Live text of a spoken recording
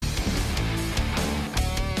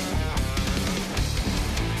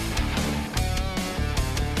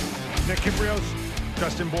Kyprios,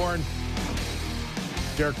 Justin Bourne,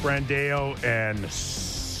 Derek Brandeo, and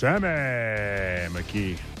Sammy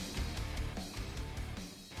McKee.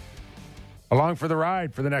 Along for the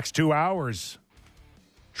ride for the next 2 hours.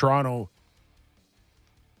 Toronto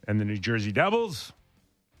and the New Jersey Devils.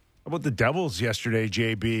 How about the Devils yesterday,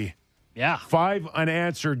 JB? Yeah. 5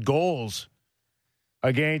 unanswered goals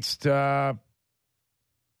against MVP.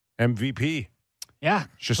 Yeah.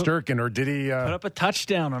 Shesterkin, or did he... Put up a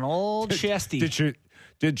touchdown on old Chesty. Did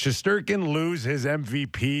Shesterkin lose his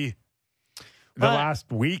MVP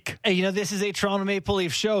last week? Hey, this is a Toronto Maple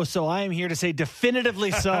Leaf show, so I am here to say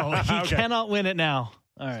definitively so. He cannot win it now.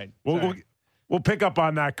 All right. We'll pick up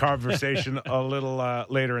on that conversation a little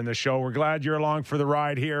later in the show. We're glad you're along for the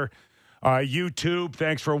ride here. YouTube,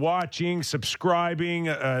 thanks for watching, subscribing,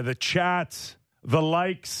 the chats, the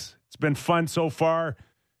likes. It's been fun so far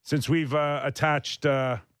since we've attached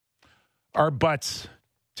our butts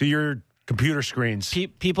to your computer screens.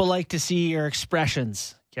 People like to see your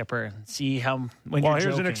expressions, Kipper, and see how when you're here's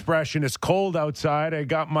joking. An expression. It's cold outside. I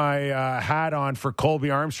got my hat on for Colby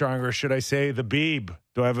Armstrong, or should I say the Beeb?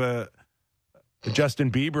 Do I have a Justin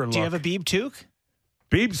Bieber look? Do you have a Beeb toque?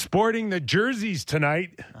 Beeb sporting the jerseys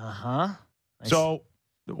tonight. Uh-huh. So,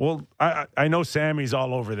 I know Sammy's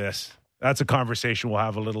all over this. That's a conversation we'll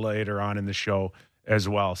have a little later on in the show as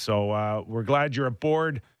well. So we're glad you're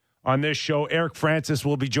aboard on this show. Eric Francis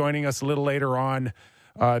will be joining us a little later on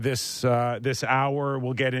this hour.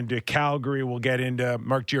 We'll get into Calgary. We'll get into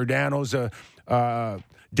Mark Giordano's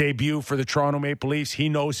debut for the Toronto Maple Leafs. He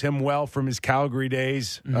knows him well from his Calgary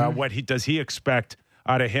days. Mm-hmm. What does he expect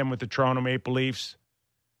out of him with the Toronto Maple Leafs?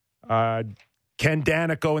 Ken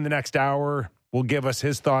Danico in the next hour will give us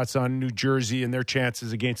his thoughts on New Jersey and their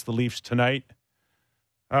chances against the Leafs tonight.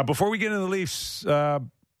 Before we get into the Leafs,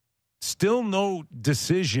 still no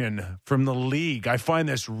decision from the league. I find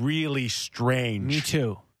this really strange. Me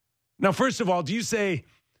too. Now, first of all, do you say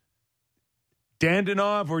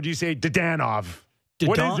Dandanov or do you say Dadanov?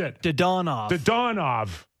 What is it? Dadonov.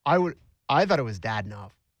 Dadonov. I thought it was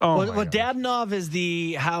Dadonov. Oh, well, Dadonov is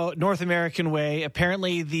the North American way.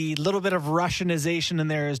 Apparently, the little bit of Russianization in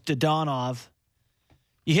there is Dadonov.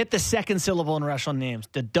 You hit the second syllable in Russian names.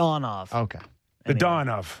 Dadonov. Okay.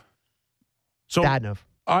 Dadonov. So Dadonov.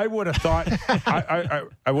 I would have thought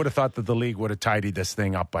I would have thought that the league would have tidied this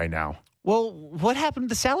thing up by now. Well, what happened to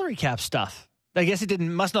the salary cap stuff? I guess it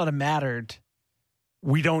must not have mattered.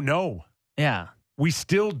 We don't know. Yeah. We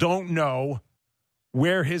still don't know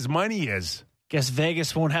where his money is. Guess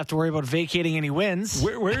Vegas won't have to worry about vacating any wins.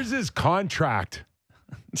 Where's his contract?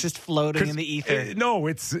 It's just floating in the ether.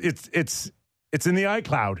 It's in the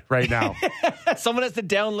iCloud right now. Someone has to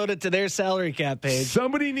download it to their salary cap page.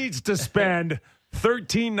 Somebody needs to spend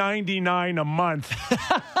 $13.99 a month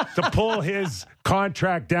to pull his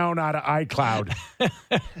contract down out of iCloud.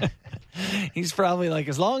 He's probably like,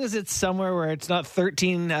 as long as it's somewhere where it's not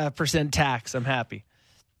 13% tax, I'm happy.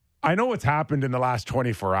 I know what's happened in the last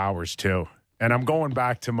 24 hours, too. And I'm going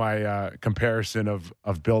back to my comparison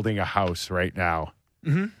of building a house right now.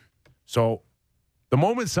 Mm-hmm. So the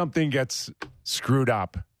moment something gets screwed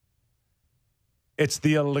up, it's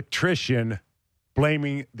the electrician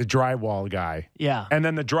blaming the drywall guy. Yeah. And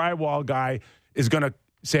then the drywall guy is going to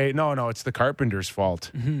say, no, it's the carpenter's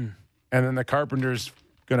fault. Mm-hmm. And then the carpenter's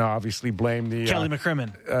going to obviously blame the Kelly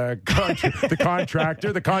McCrimmon. the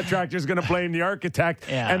contractor. The contractor's going to blame the architect.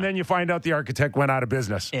 Yeah. And then you find out the architect went out of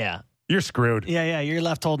business. Yeah. You're screwed. Yeah, you're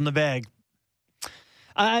left holding the bag.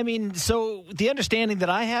 I mean, so the understanding that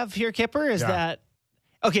I have here, Kipper, is that,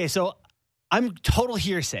 okay, so I'm total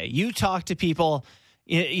hearsay. You talk to people,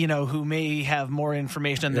 who may have more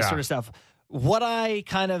information on this sort of stuff. What I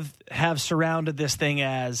kind of have surrounded this thing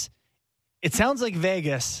as, it sounds like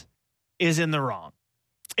Vegas is in the wrong.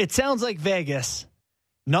 It sounds like Vegas,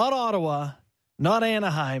 not Ottawa, not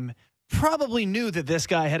Anaheim, probably knew that this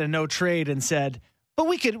guy had a no trade and said, but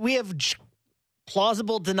we have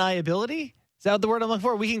plausible deniability. Is that the word I'm looking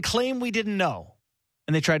for? We can claim we didn't know.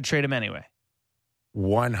 And they tried to trade him anyway.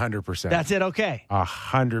 100%. That's it. Okay.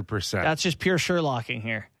 100%. That's just pure Sherlocking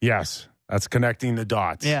here. Yes. That's connecting the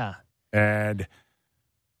dots. Yeah. And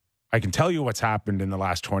I can tell you what's happened in the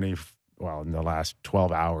last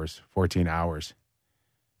 12 hours, 14 hours.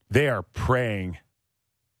 They are praying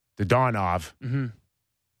Dadonov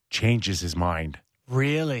changes his mind.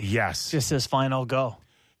 Really? Yes. Just says, fine, I'll go.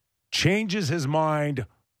 Changes his mind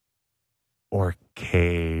or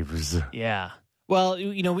caves. Yeah. Well,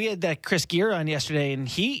 we had that Chris Gear on yesterday, and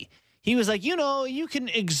he was like, you can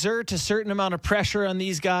exert a certain amount of pressure on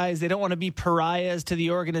these guys. They don't want to be pariahs to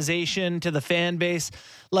the organization, to the fan base.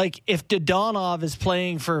 Like, if Dadonov is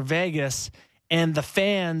playing for Vegas and the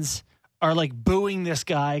fans are like booing this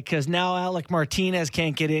guy because now Alec Martinez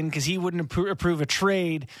can't get in because he wouldn't approve a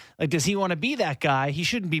trade. Like, does he want to be that guy? He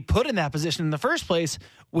shouldn't be put in that position in the first place,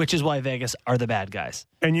 which is why Vegas are the bad guys.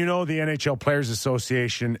 And the NHL Players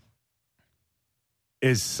Association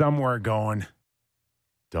is somewhere going,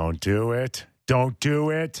 don't do it. Don't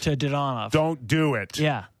do it. To Dadonov. Don't do it.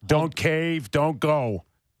 Yeah. Don't cave. Don't go.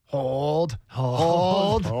 Hold.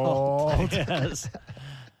 Yes.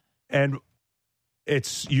 And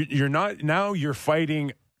you're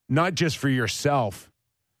fighting not just for yourself,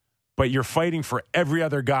 but you're fighting for every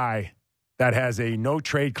other guy that has a no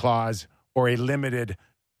trade clause or a limited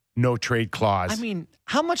no trade clause. I mean,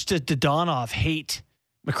 how much does Dadonov hate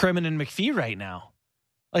McCrimmon and McPhee right now?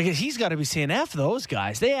 Like, he's got to be saying, F those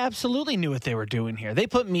guys. They absolutely knew what they were doing here. They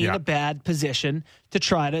put me in a bad position to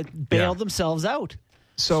try to bail themselves out.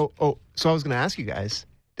 So I was going to ask you guys,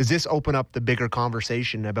 does this open up the bigger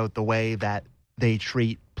conversation about the way that they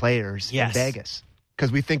treat players in Vegas?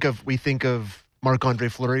 Because we think of Marc-Andre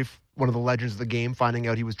Fleury, one of the legends of the game, finding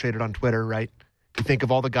out he was traded on Twitter, right? You think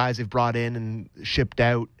of all the guys they've brought in and shipped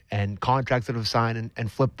out and contracts that have signed and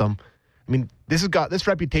flipped them. I mean, this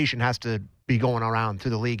reputation has to be going around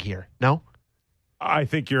through the league here, no? I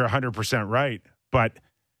think you're 100% right, but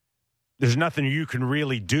there's nothing you can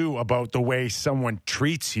really do about the way someone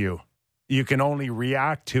treats you. You can only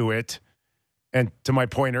react to it. And to my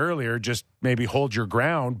point earlier, just maybe hold your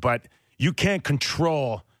ground, but you can't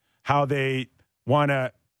control how they want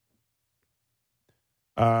to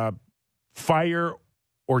fire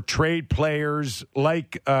or trade players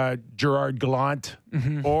like Gerard Gallant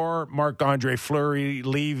or Marc-Andre Fleury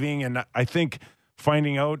leaving. And I think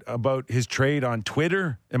finding out about his trade on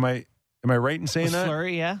Twitter, am I right in saying that?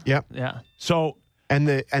 Fleury, yeah. Yep. Yeah. So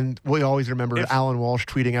And we always remember Alan Walsh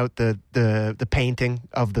tweeting out the painting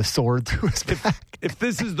of the sword through his back. If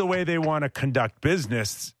this is the way they want to conduct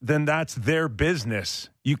business, then that's their business.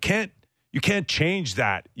 You can't change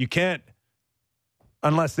that. You can't,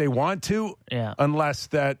 unless they want to, unless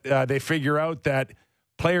that they figure out that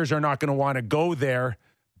players are not going to want to go there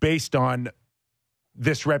based on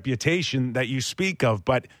this reputation that you speak of.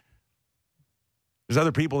 But there's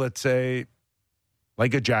other people that say,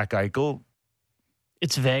 like a Jack Eichel,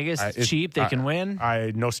 it's Vegas. It's cheap. They can win.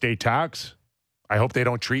 No state tax. I hope they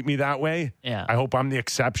don't treat me that way. Yeah. I hope I'm the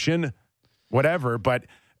exception. Whatever. But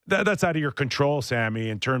that's out of your control, Sammy,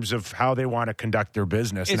 in terms of how they want to conduct their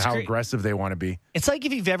business and how aggressive they want to be. It's like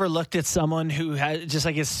if you've ever looked at someone who has just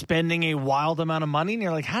like is spending a wild amount of money, and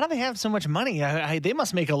you're like, how do they have so much money? They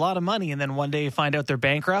must make a lot of money, and then one day you find out they're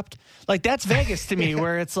bankrupt. Like, that's Vegas to me,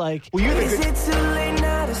 where it's like, Well, Is it too late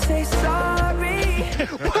now to say sorry?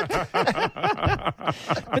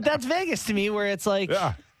 but that's Vegas to me, where it's like,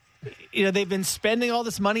 they've been spending all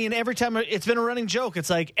this money, and every time it's been a running joke. It's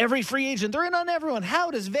like every free agent, they're in on everyone. How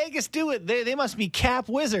does Vegas do it? They must be cap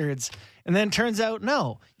wizards. And then it turns out,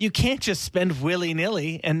 no, you can't just spend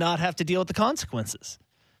willy-nilly and not have to deal with the consequences.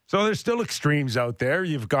 So there's still extremes out there.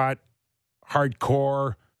 You've got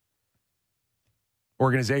hardcore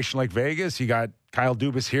organization like Vegas. You got Kyle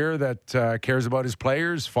Dubas here that cares about his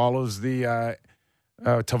players, follows the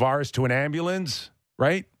Tavares to an ambulance,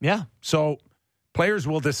 right? Yeah. So players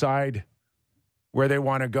will decide where they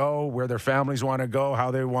want to go, where their families want to go, how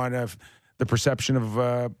they want to, the perception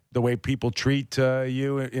of the way people treat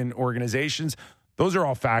you in organizations. Those are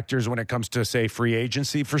all factors when it comes to, say, free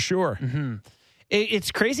agency, for sure. Mm-hmm.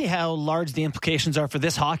 It's crazy how large the implications are for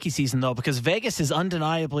this hockey season, though, because Vegas is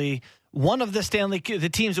undeniably one of the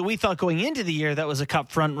teams that we thought going into the year that was a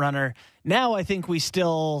cup front runner. Now I think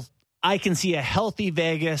I can see a healthy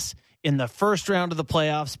Vegas in the first round of the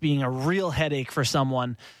playoffs being a real headache for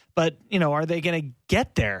someone. But, are they going to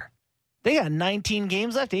get there? They got 19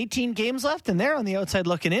 games left, 18 games left, and they're on the outside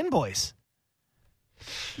looking in, boys.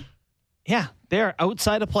 Yeah, they're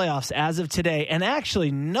outside of playoffs as of today, and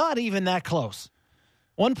actually not even that close.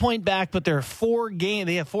 1 point back, but they're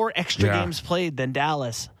they have 4 extra games played than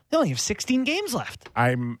Dallas. They only have 16 games left.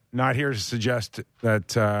 I'm not here to suggest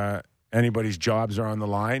that anybody's jobs are on the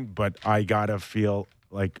line, but I got to feel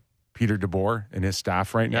like Peter DeBoer and his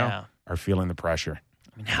staff right now are feeling the pressure.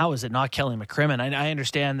 I mean, how is it not Kelly McCrimmon? I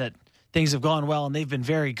understand that things have gone well and they've been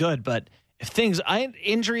very good, but if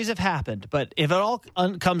injuries have happened, but if it all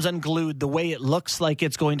comes unglued the way it looks like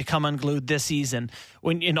it's going to come unglued this season,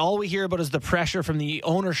 and all we hear about is the pressure from the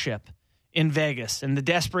ownership in Vegas and the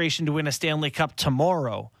desperation to win a Stanley Cup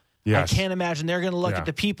tomorrow, yes. I can't imagine they're going to look at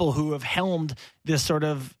the people who have helmed this sort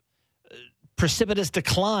of precipitous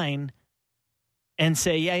decline and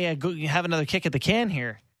say, go have another kick at the can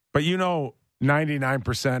here. But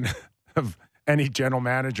 99% of any general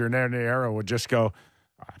manager in any era would just go,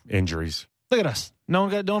 injuries. Look at us. No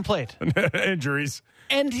one played. Injuries.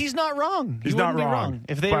 And he's not wrong. He's not wrong.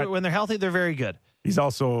 If when they're healthy, they're very good. He's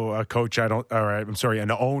also a coach.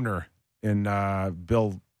 An owner in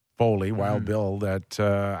Bill Foley, Wild Bill. That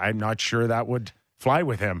I'm not sure that would fly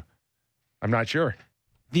with him. I'm not sure.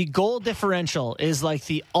 The goal differential is like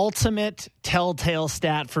the ultimate telltale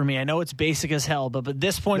stat for me. I know it's basic as hell, but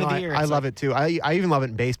this point of the year, I love it too. I even love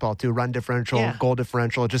it in baseball too. Run differential, goal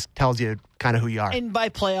differential. It just tells you kind of who you are. And by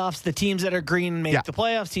playoffs, the teams that are green make the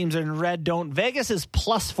playoffs. Teams that are in red don't. Vegas is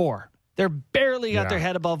 +4. They're barely got their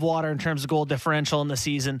head above water in terms of goal differential in the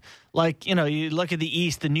season. Like, you look at the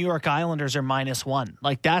East, the New York Islanders are -1.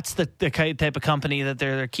 Like, that's the type of company that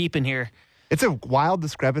they're keeping here. It's a wild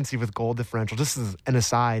discrepancy with goal differential, just as an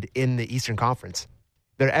aside, in the Eastern Conference.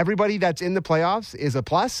 Everybody that's in the playoffs is a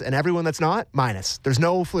plus, and everyone that's not, minus. There's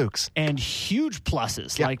no flukes. And huge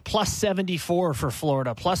pluses, like +74 for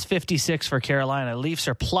Florida, +56 for Carolina. Leafs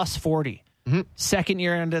are +40. Second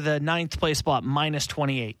year into the 9th place spot,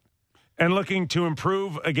 -28. And looking to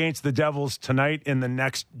improve against the Devils tonight in the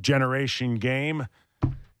next generation game.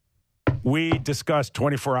 We discussed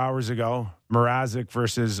 24 hours ago, Mrazek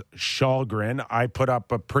versus Källgren. I put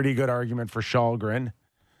up a pretty good argument for Källgren.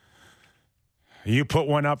 You put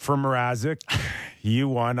one up for Mrazek. You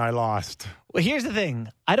won, I lost. Well, here's the thing.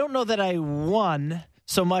 I don't know that I won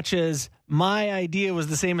so much as my idea was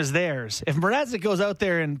the same as theirs. If Mrazek goes out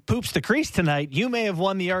there and poops the crease tonight, you may have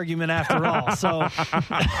won the argument after all. So,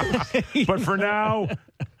 but for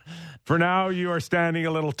now, you are standing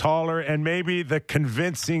a little taller, and maybe the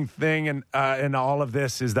convincing thing in all of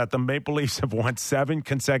this is that the Maple Leafs have won 7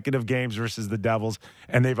 consecutive games versus the Devils,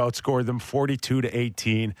 and they've outscored them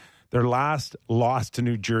 42-18. Their last loss to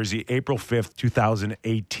New Jersey, April 5th,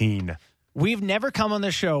 2018. We've never come on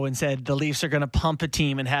the show and said the Leafs are going to pump a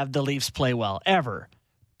team and have the Leafs play well, ever.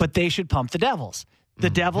 But they should pump the Devils. The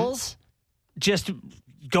Devils just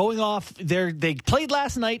going off, they played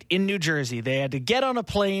last night in New Jersey. They had to get on a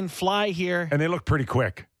plane, fly here. And they looked pretty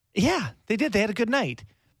quick. Yeah, they did. They had a good night.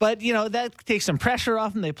 But, that takes some pressure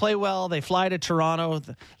off them. They play well. They fly to Toronto.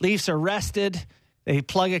 The Leafs are rested. They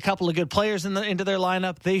plug a couple of good players into their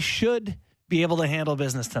lineup. They should be able to handle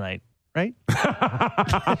business tonight, right?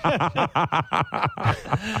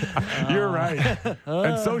 You're right.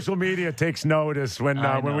 And social media takes notice when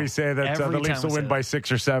we say that the Leafs will win by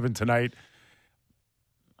 6 or 7 tonight.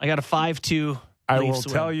 I got a 5-2. I will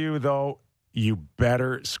tell you, though, you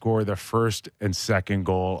better score the first and second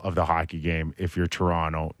goal of the hockey game if you're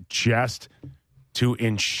Toronto, just to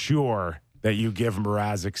ensure that you give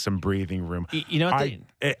Mrazek some breathing room. You know what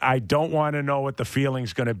I don't want to know what the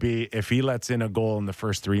feeling's going to be if he lets in a goal in the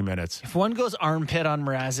first 3 minutes. If one goes armpit on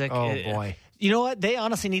Mrazek, boy. You know what? They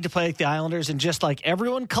honestly need to play like the Islanders and just like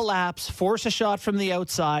everyone collapse, force a shot from the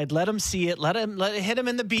outside, let him see it, let it hit him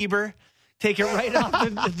in the Bieber. Take it right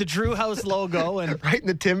off the Drew House logo. And right in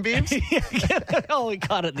the Tim Beams? Oh, we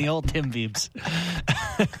caught it in the old Tim Beams.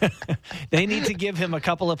 They need to give him a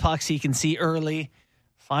couple of pucks he can see early,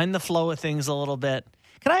 find the flow of things a little bit.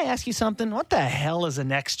 Can I ask you something? What the hell is a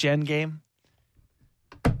next-gen game?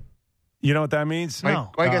 You know what that means? No.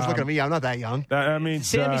 Why you guys look at me? I'm not that young. That means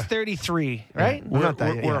Sammy's 33, right?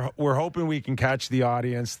 We're hoping we can catch the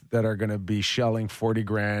audience that are going to be shelling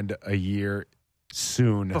 $40,000 a year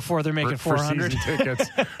soon before they're making 400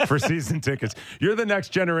 for season tickets. You're the next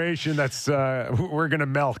generation that's we're gonna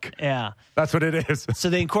milk. Yeah, that's what it is. So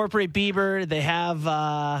they incorporate Bieber. They have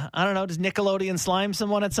I don't know, does Nickelodeon slime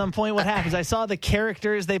someone at some point? What happens? I saw the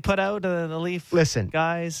characters they put out, the Leaf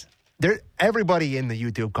guys. Everybody in the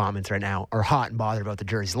YouTube comments right now are hot and bothered about the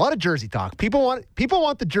jerseys. A lot of jersey talk. People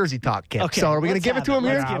want the jersey talk, Kip. Okay, so are we going to give it to them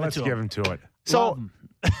here? Let's give him to it. So,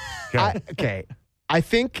 I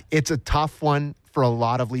think it's a tough one for a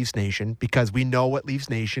lot of Leafs Nation because we know what Leafs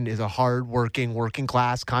Nation is, a hard-working,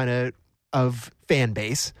 working-class kind of fan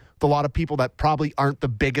base with a lot of people that probably aren't the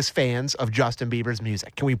biggest fans of Justin Bieber's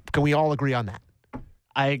music. Can we all agree on that?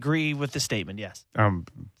 I agree with the statement, yes.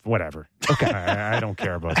 Whatever. Okay. I don't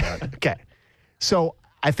care about that. Okay. So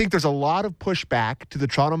I think there's a lot of pushback to the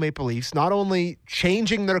Toronto Maple Leafs, not only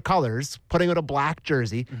changing their colors, putting out a black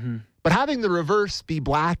jersey, but having the reverse be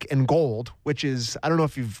black and gold, which is, I don't know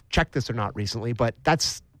if you've checked this or not recently, but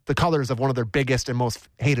that's the colors of one of their biggest and most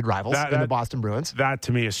hated rivals in the Boston Bruins. That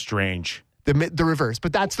to me is strange. The reverse,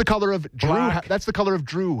 but that's the color of Drew. That's the color of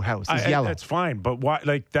Drew House is yellow. That's fine, but why?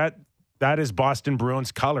 Like that is Boston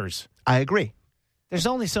Bruins colors. I agree. There's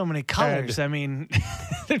only so many colors. I mean,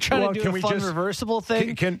 they're trying to do a fun reversible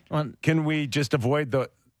thing. Can we just avoid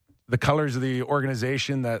the the colors of the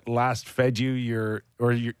organization that last fed you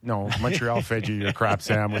Montreal fed you your crap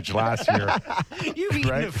sandwich last year. You've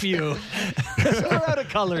eaten a few. We're out of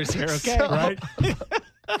colors here, okay? Right?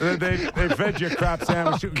 They fed you a crap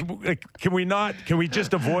sandwich. Can we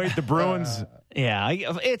just avoid the Bruins? Yeah,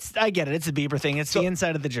 I get it. It's a Bieber thing. It's the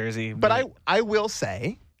inside of the jersey. But I will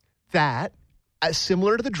say that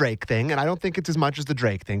similar to the Drake thing, and I don't think it's as much as the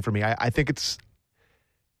Drake thing for me. I think it's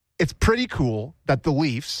pretty cool that the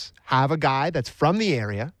Leafs have a guy that's from the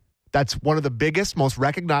area, that's one of the biggest, most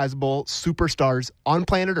recognizable superstars on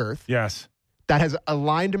planet Earth. Yes. That has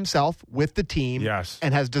aligned himself with the team. Yes.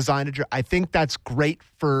 And has designed I think that's great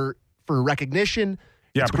for recognition.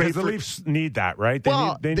 Yeah, it's because the Leafs need that, right?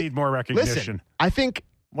 They need more recognition. Listen, I think...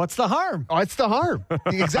 What's the harm? Oh, it's the harm.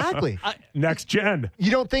 Exactly. Next gen.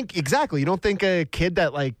 You don't think a kid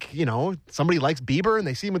that somebody likes Bieber and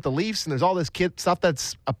they see him with the Leafs and there's all this kid stuff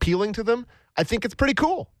that's appealing to them. I think it's pretty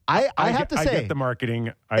cool. I have to say. I get the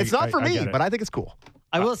marketing. It's not for me, but I think it's cool.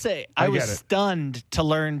 I will say, I was stunned to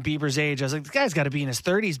learn Bieber's age. I was like, this guy's got to be in his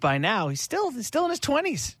 30s by now. He's still in his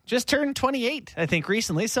 20s. Just turned 28, I think,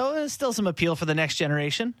 recently. So there's still some appeal for the next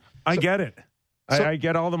generation. I get it. I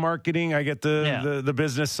get all the marketing. I get the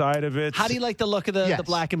business side of it. How do you like the look of the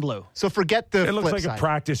black and blue? So forget the It looks like side. a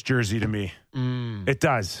practice jersey to me. It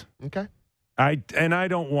does. Okay. I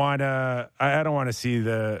don't want to see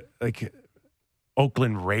the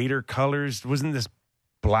Oakland Raider colors. Wasn't this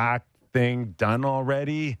black thing done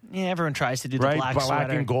already? Yeah, everyone tries to do the black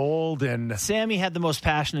sweater. And gold. And Sammy had the most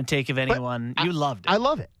passionate take of anyone. You loved it. I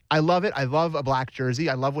love it. I love it. I love a black jersey.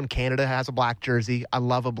 I love when Canada has a black jersey. I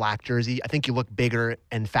love a black jersey. I think you look bigger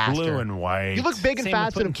and faster. Blue and white. You look big and Same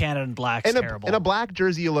fast. With putting Canada in black is terrible. In a black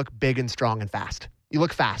jersey, you look big and strong and fast. You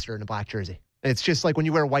look faster in a black jersey. It's just like when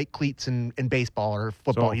you wear white cleats in baseball or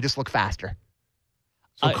football. You just look faster.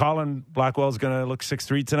 So Colin Blackwell's going to look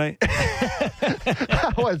 6'3" tonight?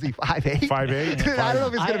 What is he, 5'8"? 5'8"? I don't know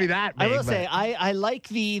if it's going to be that big. I will say, I like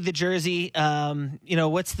the jersey.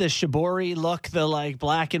 What's the Shibori look? The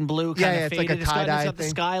black and blue kind of it's faded. like a tie-dye got the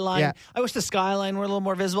thing. skyline. Yeah. I wish the skyline were a little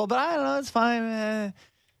more visible, but I don't know. It's fine.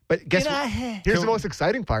 But guess what? Here's the most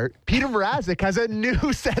exciting part. Peter Mrazek has a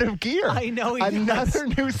new set of gear. I know he Another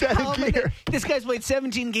does. new set of gear. This guy's played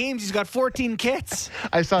 17 games. He's got 14 kits.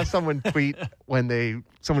 I saw someone tweet when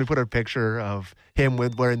somebody put a picture of him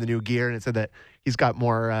wearing the new gear, and it said that he's got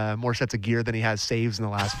more sets of gear than he has saves in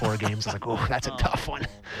the last 4 games. I was like, oh, that's a tough one.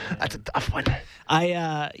 That's a tough one.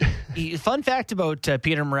 Fun fact about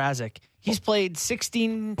Peter Mrazek. He's played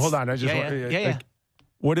 16. Hold on. I just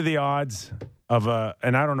what are the odds of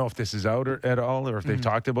and I don't know if this is out at all or if they've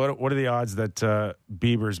talked about it. What are the odds that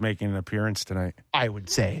Bieber's making an appearance tonight? I would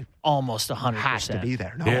say almost 100%. Has to be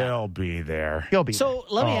there. No. He'll be there. He'll be so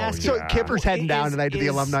there. Let me ask you. So Kipper's heading down tonight to the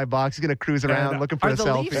alumni box. He's going to cruise around looking for a selfie.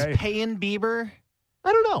 Are the Leafs paying Bieber?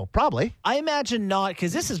 I don't know. Probably. I imagine not,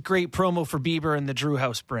 because this is great promo for Bieber and the Drew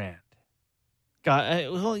House brand.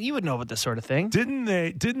 Well, you would know about this sort of thing. Didn't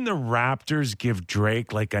the Raptors give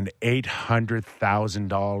Drake like an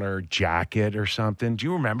 $800,000 jacket or something? Do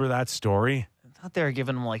you remember that story? I thought they were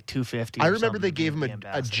giving him like $250,000. I remember they gave him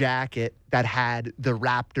a jacket that had the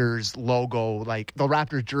Raptors logo, like the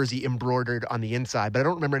Raptors jersey embroidered on the inside, but I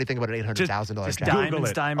don't remember anything about an $800,000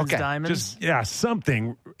 jacket. Diamonds.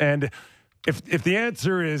 Something. And if the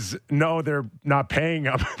answer is no, they're not paying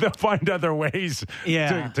him, they'll find other ways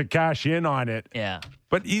to cash in on it. Yeah.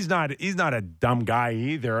 But he's not a dumb guy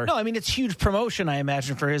either. No, I mean, it's huge promotion, I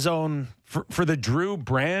imagine, for his own. For the Drew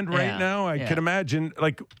brand right now, I could imagine,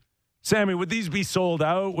 Sammy, would these be sold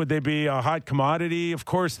out? Would they be a hot commodity? Of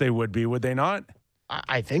course they would be, would they not?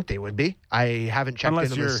 I think they would be. I haven't checked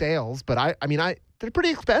into the sales, but they're pretty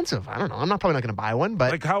expensive. I don't know. I'm probably not going to buy one,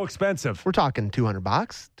 but how expensive? We're talking $200,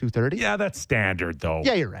 $230. Yeah, that's standard though.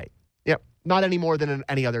 Yeah, you're right. Yep, not any more than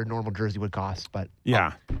any other normal jersey would cost, but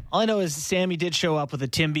yeah. All I know is Sammy did show up with a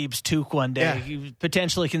Tim Biebs toque one day. He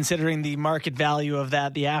potentially considering the market value of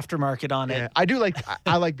that, the aftermarket on it. I do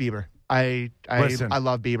I like Bieber. I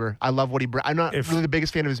love Bieber. I love what he brings. I'm not really the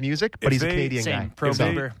biggest fan of his music, but he's a Canadian guy. Pro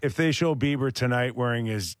Bieber. If they show Bieber tonight wearing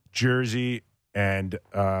his jersey and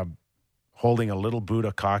holding a little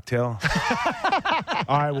Buddha cocktail,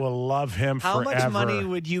 I will love him forever. How much money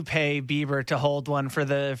would you pay Bieber to hold one for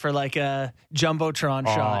like a Jumbotron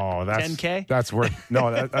shot? $10K? That's worth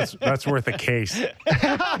that's worth a case.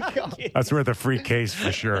 That's worth a free case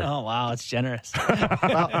for sure. Oh wow, it's generous.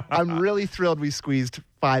 Well, I'm really thrilled we squeezed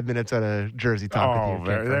 5 minutes out of Jersey talk with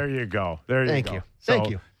you. There you go. Thank you. Thank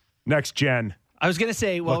you. Next gen. I was going to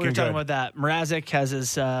say, while we were talking good. about that, Mrazek has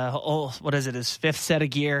his, his fifth set of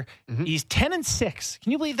gear. Mm-hmm. He's 10-6.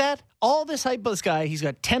 Can you believe that? All this hype about this guy, he's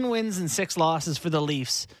got 10 wins and 6 losses for the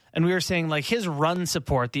Leafs. And we were saying, like, his run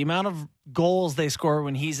support, the amount of goals they score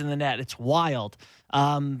when he's in the net, it's wild.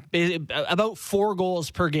 About 4 goals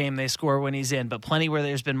per game they score when he's in, but plenty where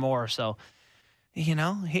there's been more. So,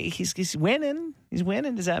 he's winning. He's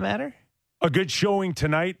winning. Does that matter? A good showing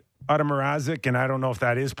tonight out of Mrazek, and I don't know if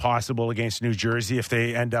that is possible against New Jersey if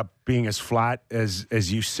they end up being as flat as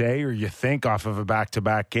you say or you think off of a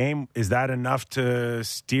back-to-back game. Is that enough to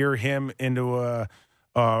steer him into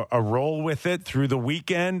a roll with it through the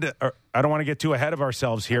weekend? I don't want to get too ahead of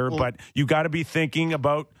ourselves here, but you got to be thinking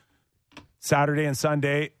about Saturday and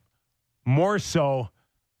Sunday more so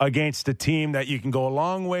against a team that you can go a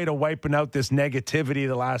long way to wiping out this negativity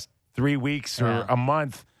the last 3 weeks or a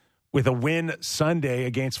month with a win Sunday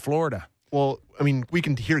against Florida. Well, I mean, we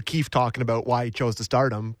can hear Keefe talking about why he chose to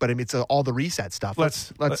start him, but I mean, it's all the reset stuff.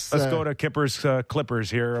 Let's go to Kipper's Clippers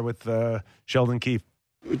here with Sheldon Keefe.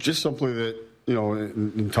 Just simply that,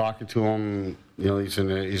 in talking to him, he's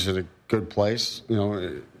in a good place,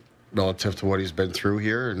 relative to what he's been through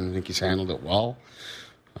here, and I think he's handled it well.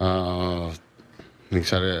 He's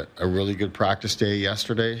had a really good practice day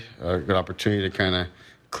yesterday, a good opportunity to kind of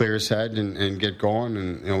clear his head and get going.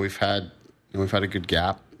 And we've had a good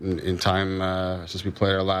gap in time since we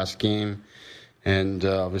played our last game, and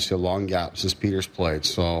obviously a long gap since Peter's played.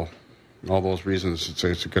 So all those reasons,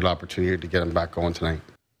 it's a good opportunity to get him back going tonight.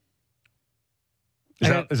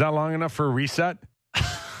 Is that long enough for a reset?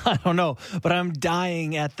 I don't know, but I'm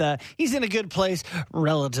dying at he's in a good place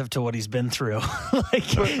relative to what he's been through.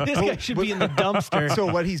 This guy should be in the dumpster.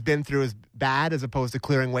 So what he's been through is bad as opposed to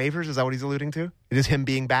clearing waivers? Is that what he's alluding to? It is him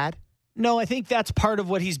being bad? No, I think that's part of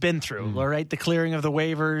what he's been through, all right? The clearing of the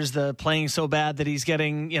waivers, the playing so bad that he's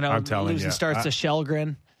getting, losing starts to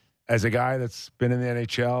Shelgren. As a guy that's been in the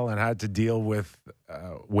NHL and had to deal with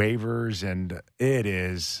waivers, and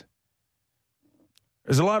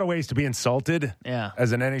there's a lot of ways to be insulted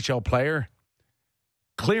as an NHL player.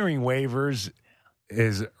 Clearing waivers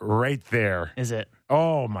is right there. Is it?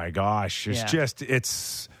 Oh, my gosh.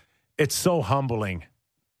 It's so humbling.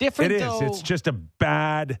 Different, It is. though. It's just a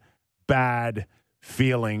bad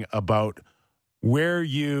feeling about where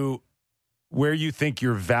you think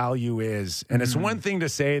your value is. And it's one thing to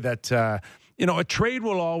say that, a trade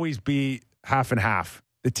will always be half and half.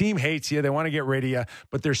 The team hates you. They want to get rid of you,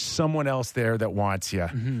 but there's someone else there that wants you.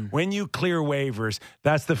 Mm-hmm. When you clear waivers,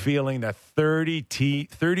 that's the feeling that 32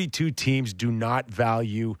 teams do not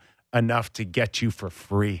value enough to get you for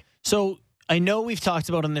free. So I know we've talked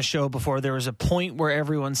about on this show before, there was a point where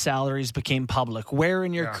everyone's salaries became public. Where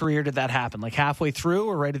in your career did that happen? Like halfway through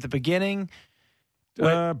or right at the beginning?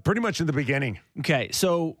 Pretty much in the beginning. Okay,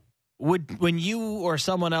 so when you or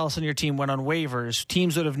someone else on your team went on waivers,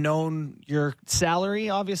 teams would have known your salary,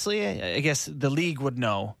 obviously? I guess the league would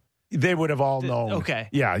know. They would have all known. Okay.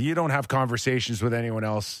 Yeah, you don't have conversations with anyone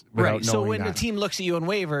else without knowing So when that. the team looks at you on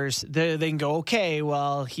waivers, they can go, okay,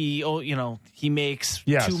 well, he makes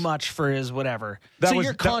too much for his whatever.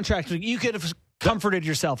 Your contract, you could have comforted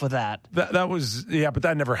yourself with that. That was, but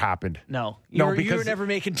that never happened. No, you were never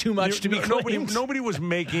making too much to be claimed. Nobody was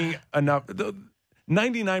making enough.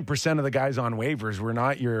 99% of the guys on waivers were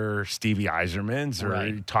not your Stevie Yzermans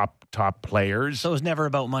or top players. So it was never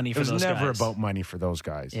about money for those guys. It was never about money for those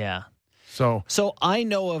guys. Yeah. So I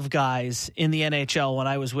know of guys in the NHL when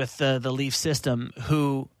I was with the Leaf system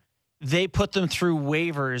who they put them through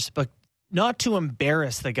waivers, but not to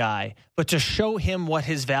embarrass the guy, but to show him what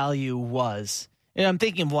his value was. And I'm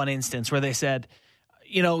thinking of one instance where they said,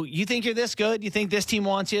 you think you're this good? You think this team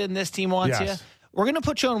wants you and this team wants you? We're going to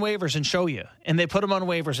put you on waivers and show you. And they put him on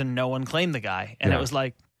waivers and no one claimed the guy. And it was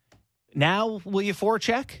like, now will you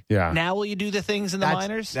forecheck? Yeah. Now will you do the things in the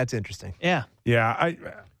minors? That's interesting. Yeah. Yeah.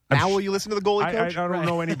 Now will you listen to the goalie coach? I don't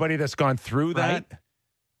know anybody that's gone through that.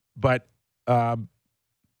 But I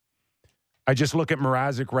just look at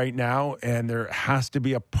Mrazek right now, and there has to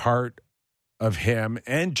be a part of him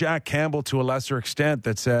and Jack Campbell to a lesser extent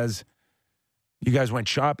that says, you guys went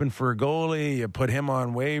shopping for a goalie. You put him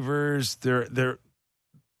on waivers. The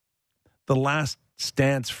last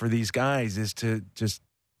stance for these guys is to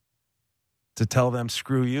tell them,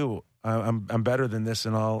 screw you. I'm better than this,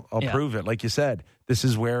 and I'll prove it. Like you said, this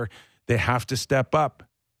is where they have to step up.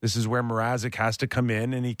 This is where Mrazek has to come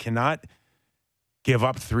in, and he cannot give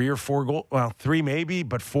up 3 or 4 goals. Well, 3 maybe,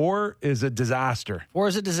 but 4 is a disaster. 4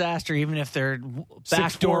 is a disaster, even if they're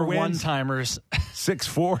backdoor one-timers.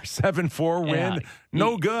 6-4, 7-4 win.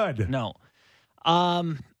 No good. No.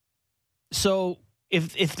 So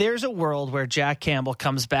if there's a world where Jack Campbell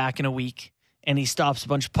comes back in a week and he stops a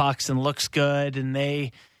bunch of pucks and looks good, and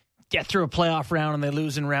they get through a playoff round and they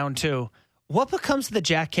lose in round 2. What becomes of the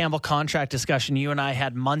Jack Campbell contract discussion you and I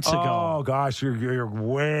had months ago? Oh, gosh, you're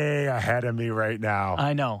way ahead of me right now.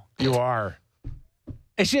 I know. You are.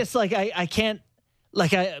 It's just like I can't.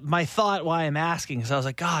 Like my thought why I'm asking is I was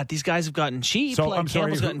like, God, these guys have gotten cheap. So, like I'm sorry,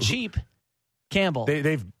 Campbell's gotten cheap. Campbell.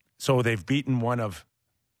 They've beaten one of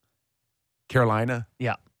Carolina.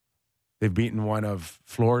 Yeah. They've beaten one of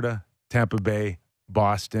Florida, Tampa Bay,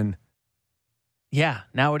 Boston. Yeah.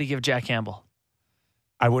 Now what do you give Jack Campbell?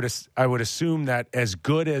 I would assume that as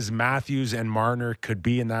good as Matthews and Marner could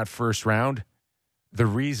be in that first round, the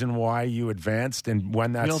reason why you advanced and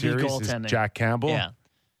won that series is Jack Campbell. Yeah.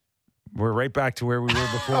 We're right back to where we were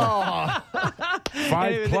before.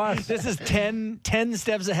 5+. This is 10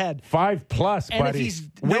 steps ahead. 5+, and buddy. If he's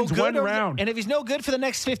wins no good one round. And if he's no good for the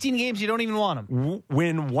next 15 games, you don't even want him.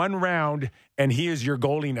 Win one round, and he is your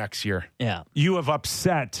goalie next year. Yeah. You have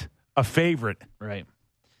upset a favorite. Right.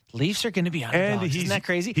 Leafs are going to be underdogs. And Isn't that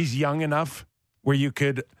crazy? He's young enough where you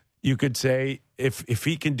could say if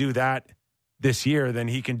he can do that this year, then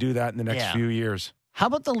he can do that in the next few years. How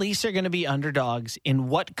about the Leafs are going to be underdogs in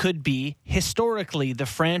what could be, historically, the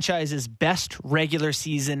franchise's best regular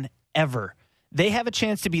season ever? They have a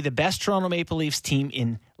chance to be the best Toronto Maple Leafs team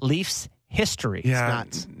in Leafs history. Yeah,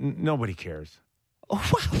 nobody cares.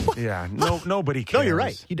 Yeah, nobody cares. No, you're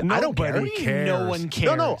right. I don't care. Cares. No one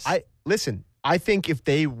cares. No. Listen, I think if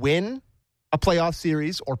they win a playoff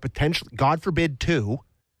series or potentially, God forbid, 2,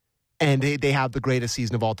 and they have the greatest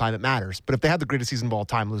season of all time, it matters. But if they have the greatest season of all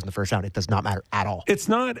time, losing the first round, it does not matter at all. It's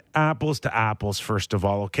not apples to apples, first of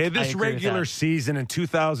all, okay? This regular season in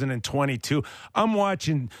 2022, I'm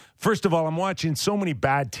watching so many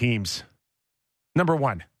bad teams. Number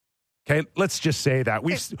one, okay? Let's just say that.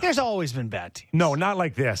 There's always been bad teams. No, not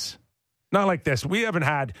like this. Not like this. We haven't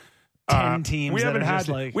had 10 teams. We haven't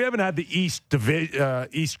had the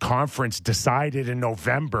East Conference decided in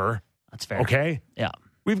November. That's fair. Okay? Yeah.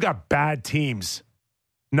 We've got bad teams.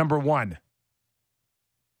 Number one.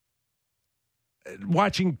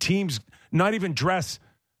 Watching teams not even dress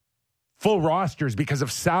full rosters because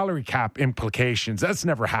of salary cap implications. That's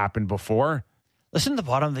never happened before. Listen to the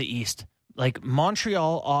bottom of the East. Like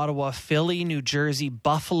Montreal, Ottawa, Philly, New Jersey,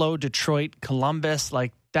 Buffalo, Detroit, Columbus.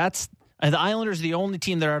 Like the Islanders are the only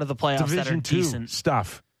team that are out of the playoffs Division that are decent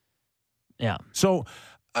stuff. Yeah. So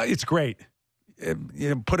it's great.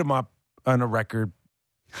 Put them up on a record.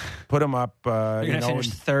 Put them up. Finish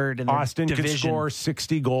third in the Austin division. can score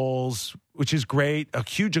 60 goals, which is great. A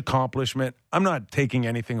huge accomplishment. I'm not taking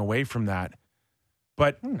anything away from that.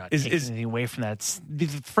 But I'm not taking anything away from that. It's the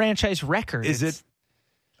franchise record.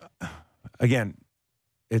 Again,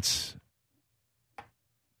 it's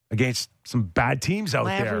against some bad teams out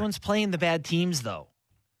there. Everyone's playing the bad teams, though.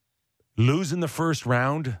 Losing the first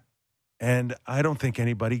round, and I don't think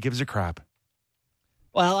anybody gives a crap.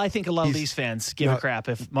 Well, I think a lot of these fans give a crap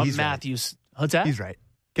if Matthews. Right. What's that? He's right.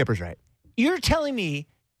 Kipper's right. You're telling me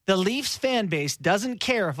the Leafs fan base doesn't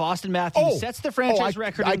care if Austin Matthews sets the franchise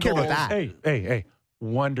record? I care about that. Hey.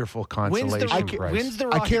 Wonderful consolation prize. Wins the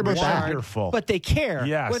Rocket I care about that. Wonderful. But they care.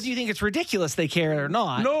 Yes. Whether you think it's ridiculous they care or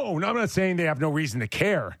not. No, I'm not saying they have no reason to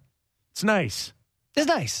care. It's nice. It's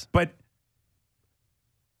nice. But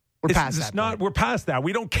we're past that. We're past that.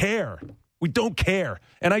 We don't care. We don't care.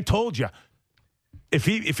 And I told you, if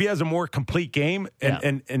he has a more complete game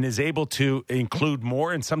and is able to include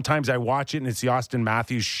more, and sometimes I watch it and it's the Austin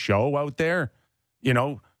Matthews show out there,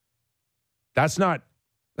 that's not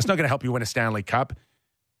going to help you win a Stanley Cup.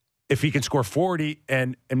 If he can score 40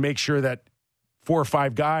 and make sure that 4 or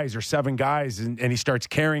 5 guys or 7 guys and he starts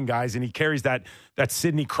carrying guys and he carries that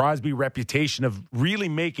Sidney Crosby reputation of really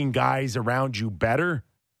making guys around you better,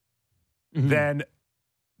 then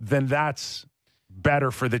that's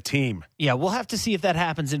better for the team. Yeah, we'll have to see if that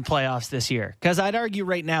happens in playoffs this year. Because I'd argue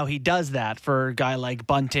right now he does that for a guy like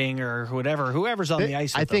Bunting or whoever's on the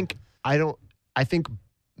ice with him. I think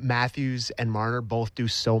Matthews and Marner both do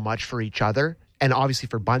so much for each other, and obviously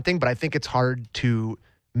for Bunting, but I think it's hard to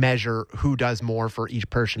measure who does more for each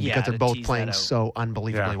person because they're both playing so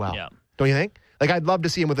unbelievably well. Yeah. Don't you think? Like, I'd love to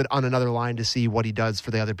see him on another line to see what he does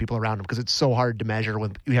for the other people around him because it's so hard to measure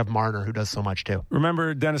when you have Marner who does so much too.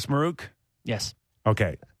 Remember Dennis Maruk? Yes.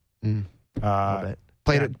 Okay.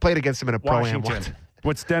 Played against him in a Pro-Am once.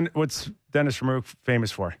 What's Dennis Maruk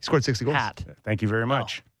famous for? He scored 60 goals. Hat. Thank you very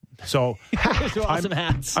much. So awesome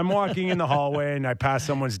hats. I'm walking in the hallway and I pass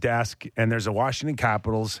someone's desk and there's a Washington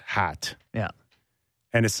Capitals hat. Yeah.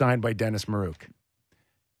 And it's signed by Dennis Maruk.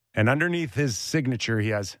 And underneath his signature, he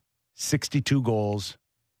has 62 goals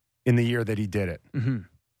in the year that he did it. Mm-hmm.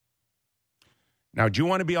 Now, do you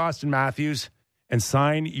want to be Austin Matthews and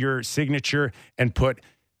sign your signature and put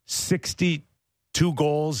 62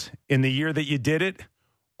 goals in the year that you did it?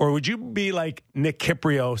 Or would you be like Nick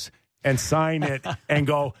Kypreos and sign it and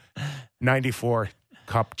go 94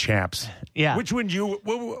 Cup champs? Yeah.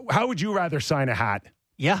 How would you rather sign a hat?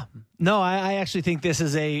 Yeah. No, I actually think this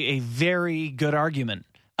is a very good argument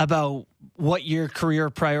about what your career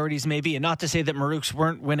priorities may be. And not to say that Marouk's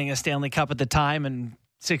weren't winning a Stanley Cup at the time and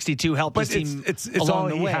 62 helped his team it's along all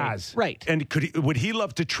the he way. has. Right. And would he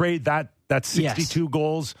love to trade that 62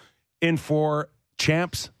 goals in for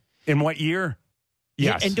champs? In what year?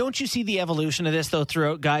 Yes. And don't you see the evolution of this, though,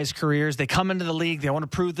 throughout guys' careers? They come into the league, they want to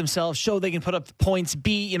prove themselves, show they can put up points,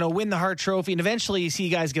 win the Hart Trophy, and eventually you see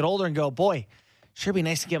guys get older and go, boy, sure be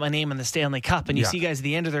nice to get my name in the Stanley Cup. And you see guys at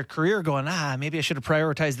the end of their career going, maybe I should have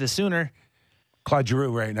prioritized this sooner. Claude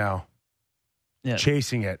Giroux right now,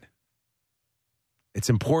 chasing it. It's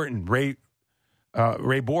important. Ray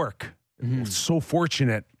Bourque, so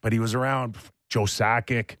fortunate, but he was around Joe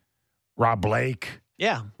Sakic, Rob Blake.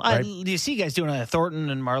 Yeah. Right? You see guys doing it, Thornton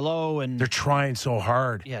and Marleau. And they're trying so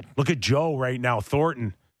hard. Yeah. Look at Joe right now.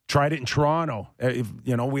 Thornton tried it in Toronto.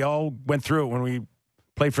 We all went through it when we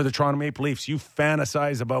played for the Toronto Maple Leafs. You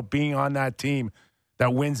fantasize about being on that team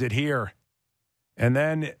that wins it here. And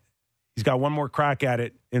then he's got one more crack at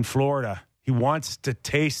it in Florida. He wants to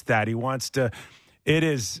taste that. He wants to. It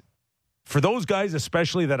is, for those guys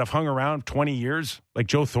especially that have hung around 20 years, like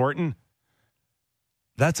Joe Thornton,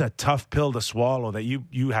 that's a tough pill to swallow, that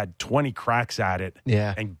you had 20 cracks at it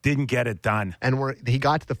and didn't get it done. And he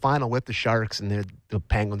got to the final with the Sharks, and the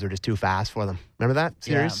Penguins are just too fast for them. Remember that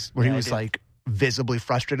series where he was like visibly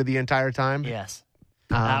frustrated the entire time? Yes.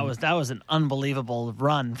 That was an unbelievable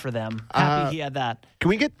run for them. Happy he had that. Can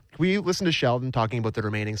we listen to Sheldon talking about the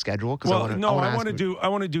remaining schedule? I want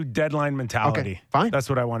to do deadline mentality. Okay, fine. That's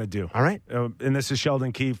what I want to do. All right. And this is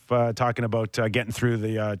Sheldon Keefe talking about getting through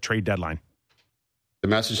the trade deadline. The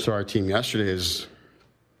message to our team yesterday is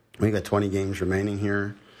we got 20 games remaining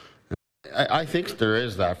here. I think there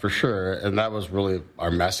is that for sure, and that was really our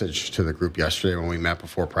message to the group yesterday when we met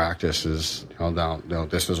before practice. Is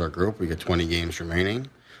this is our group. We get 20 games remaining.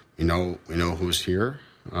 We know who's here.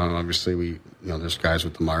 Obviously, there's guys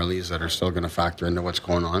with the Marlies that are still going to factor into what's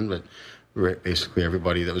going on, but basically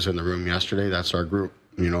everybody that was in the room yesterday, that's our group.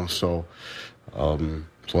 So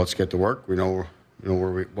let's get to work. We know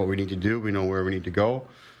what we need to do. We know where we need to go.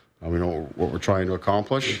 We know what we're trying to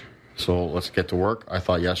accomplish. So let's get to work. I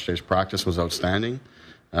thought yesterday's practice was outstanding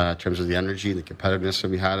in terms of the energy and the competitiveness that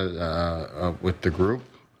we had with the group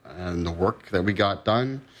and the work that we got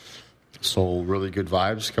done. So really good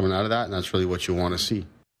vibes coming out of that, and that's really what you want to see.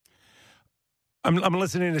 I'm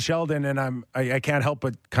listening to Sheldon, and I can't help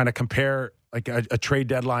but kind of compare like a trade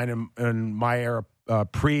deadline in my era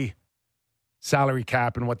pre-salary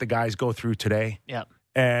cap and what the guys go through today. Yeah,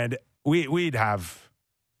 and we'd have.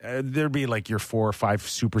 There'd be like your 4 or 5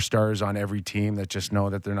 superstars on every team that just know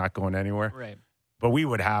that they're not going anywhere. Right. But we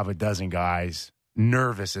would have a dozen guys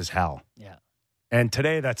nervous as hell. Yeah. And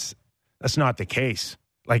today that's not the case.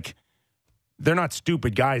 Like, they're not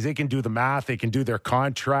stupid guys. They can do the math. They can do their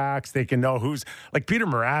contracts. They can know who's like Peter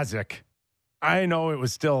Mrazek. I know it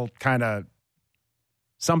was still kind of,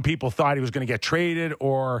 some people thought he was going to get traded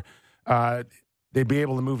or they'd be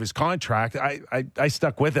able to move his contract. I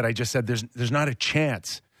stuck with it. I just said there's not a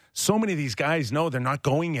chance. So many of these guys know they're not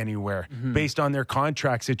going anywhere based on their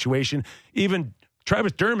contract situation. Even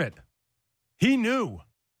Travis Dermott, he knew.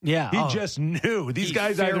 Yeah. He just knew. These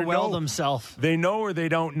guys either know himself. They know or they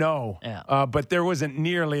don't know. Yeah. But there wasn't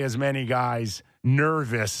nearly as many guys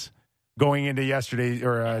nervous going into yesterday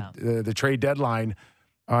or the trade deadline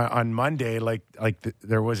on Monday like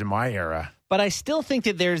there was in my era. But I still think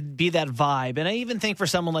that there'd be that vibe. And I even think for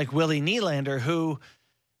someone like Willie Nylander, who,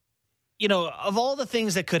 of all the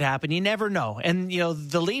things that could happen, you never know. And,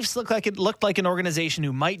 the Leafs looked like an organization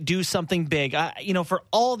who might do something big. For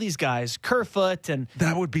all these guys, Kerfoot and...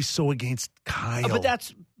 That would be so against Kyle.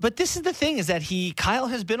 But this is the thing, is that Kyle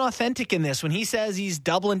has been authentic in this. When he says he's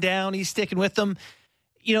doubling down, he's sticking with them.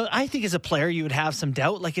 I think as a player, you would have some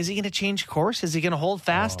doubt. Like, is he going to change course? Is he going to hold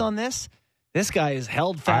fast on this? This guy is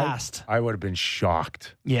held fast. I would have been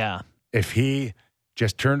shocked. Yeah. If he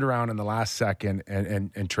just turned around in the last second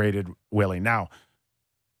and traded Willie. Now,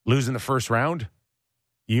 losing the first round,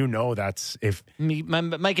 that's if...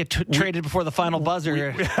 Might get traded before the final buzzer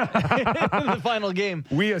in the final game.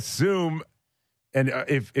 We assume, and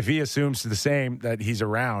if he assumes the same, that he's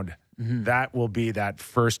around, that will be that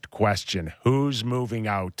first question. Who's moving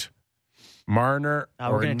out? Marner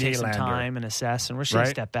or we're going to take some Nylander. time and assess, and we're just going Right?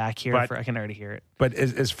 to step back here. But- I can already hear it. But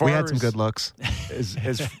as far We had as some good looks.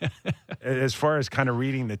 as far as kind of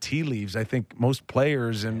reading the tea leaves, I think most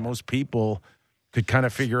players and most people could kind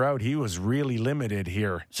of figure out he was really limited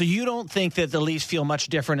here. So you don't think that the Leafs feel much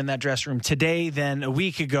different in that dressing room today than a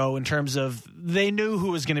week ago in terms of they knew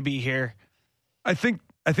who was going to be here? I think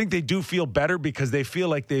they do feel better because they feel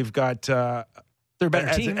like they've got They're a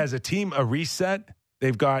better team. as a team a reset.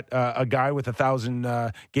 They've got a guy with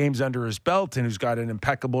 1,000 games under his belt and who's got an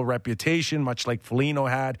impeccable reputation, much like Foligno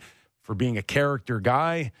had for being a character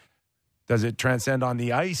guy. Does it transcend on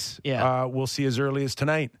the ice? Yeah. We'll see as early as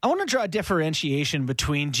tonight. I want to draw a differentiation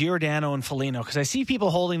between Giordano and Foligno because I see people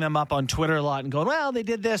holding them up on Twitter a lot and going, well, they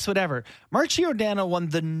did this, whatever. Mark Giordano won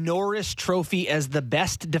the Norris Trophy as the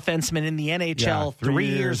best defenseman in the NHL 3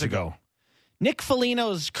 years ago. Nick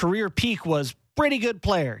Foligno's career peak was pretty good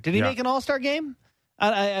player. Did he make an all-star game?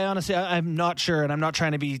 I honestly, I'm not sure, and I'm not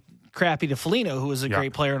trying to be crappy to Foligno, who was a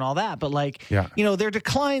great player and all that, but their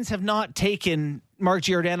declines have not taken Mark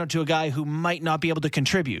Giordano to a guy who might not be able to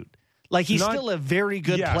contribute. Like, he's still a very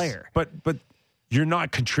good player. But you're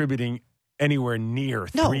not contributing anywhere near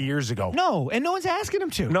 3 years ago. No, and no one's asking him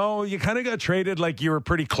to. No, you kind of got traded like you were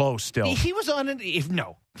pretty close still. He was on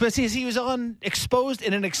but see, he was on exposed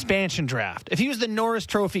in an expansion draft. If he was the Norris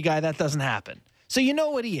Trophy guy, that doesn't happen. So you know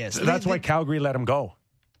what he is. That's why Calgary let him go.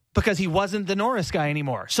 Because he wasn't the Norris guy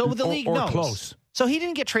anymore. So the league knows. Close. So he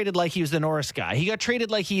didn't get traded like he was the Norris guy. He got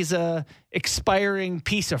traded like he's a expiring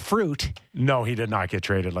piece of fruit. No, he did not get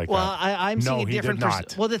traded like that. Well, I'm seeing a different did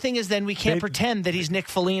not. Well, the thing is, then we can't pretend that he's Nick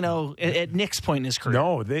Foligno at Nick's point in his career.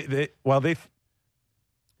 No, they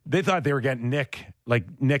thought they were getting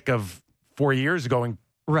Nick of 4 years ago in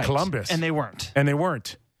Columbus. And they weren't.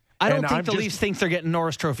 I don't think the Leafs think they're getting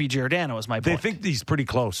Norris Trophy Giordano is my point. They think he's pretty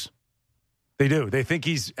close. They do. They think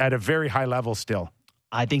he's at a very high level still.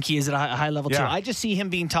 I think he is at a high level, too. I just see him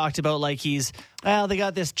being talked about like he's, they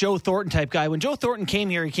got this Joe Thornton type guy. When Joe Thornton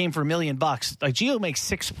came here, he came for $1 million. Like, Gio makes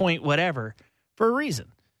 6 point whatever for a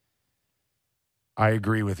reason. I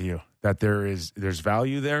agree with you that there's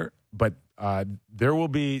value there, but there will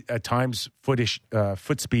be at times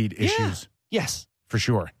foot speed issues. Yes. For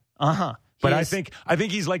sure. Uh-huh. But I think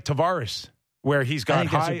he's like Tavares, where he's got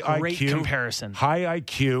high great IQ, comparison. high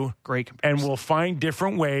IQ, great comparison, and will find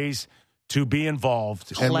different ways to be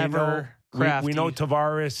involved. Clever, crafty. We know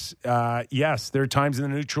Tavares. Yes, there are times in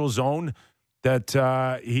the neutral zone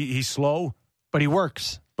that he's slow, but he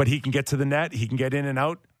works. But he can get to the net. He can get in and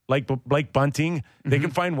out. Like Bunting, they can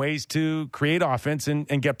find ways to create offense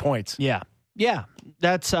and get points. Yeah,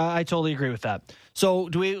 that's I totally agree with that. So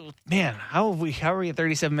how are we at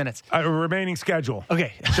 37 minutes? Remaining schedule.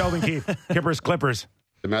 Okay. Sheldon Keefe, Kippers, Clippers.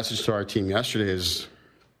 The message to our team yesterday is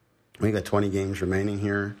we got 20 games remaining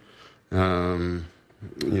here.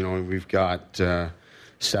 We've got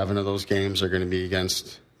 7 of those games are going to be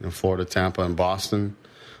against Florida, Tampa, and Boston.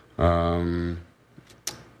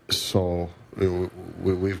 So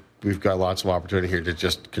we've got lots of opportunity here to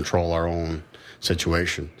just control our own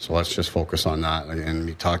situation. So let's just focus on that. And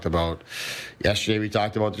yesterday we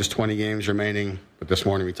talked about there's 20 games remaining, but this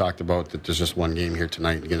morning we talked about that there's just one game here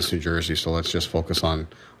tonight against New Jersey. So let's just focus on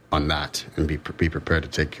that and be prepared to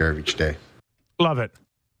take care of each day. Love it.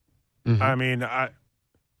 Mm-hmm. I mean,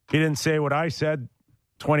 he didn't say what I said,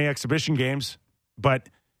 20 exhibition games, but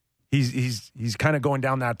he's kind of going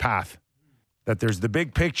down that path. That there's the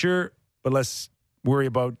big picture, but let's worry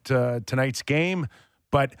about tonight's game.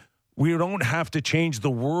 But we don't have to change the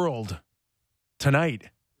world tonight.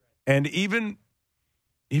 And even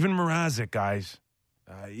Mrazek, guys,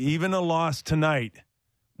 even a loss tonight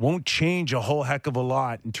won't change a whole heck of a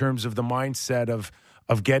lot in terms of the mindset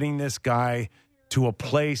of getting this guy to a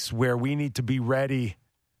place where we need to be ready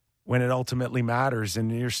when it ultimately matters.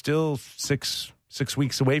 And you're still six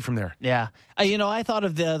weeks away from there. Yeah. I thought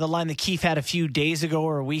of the line that Keefe had a few days ago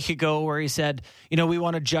or a week ago where he said, we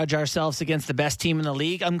want to judge ourselves against the best team in the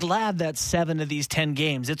league. I'm glad that 7 of these 10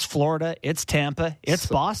 games, it's Florida, it's Tampa, it's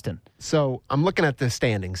Boston. So I'm looking at the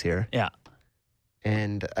standings here. Yeah.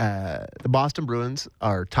 And the Boston Bruins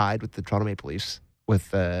are tied with the Toronto Maple Leafs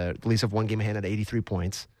with the Leafs have 1 game ahead at 83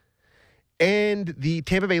 points. And the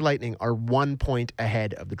Tampa Bay Lightning are 1 point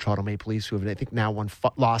ahead of the Toronto Maple Leafs, who have, I think, now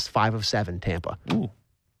lost 5 of 7, Tampa. Ooh.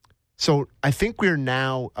 So I think we're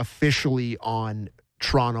now officially on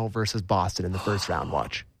Toronto versus Boston in the first round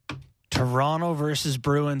watch. Toronto versus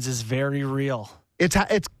Bruins is very real.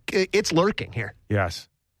 It's lurking here. Yes.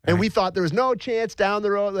 And we thought there was no chance down the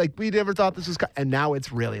road. Like, we never thought this was... And now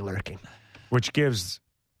it's really lurking. Which gives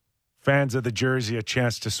fans of the jersey a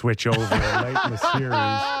chance to switch over late in the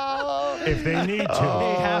series. if they need to.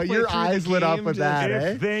 Oh, your eyes lit up with that,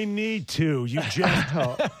 If they need to, you just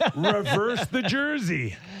reverse the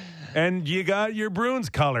jersey. And you got your Bruins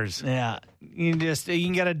colors. Yeah. You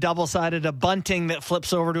can get a double-sided, bunting that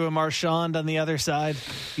flips over to a Marchand on the other side.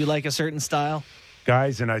 If you like a certain style.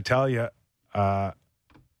 Guys, and I tell you,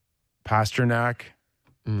 Pasternak,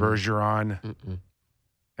 Bergeron,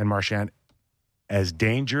 and Marchand, as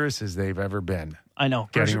dangerous as they've ever been. I know.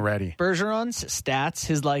 Getting ready. Bergeron's stats,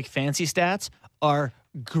 his fancy stats, are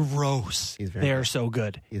gross. They are so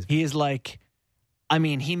good. He is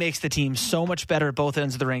he makes the team so much better at both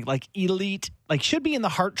ends of the rink. Like elite, should be in the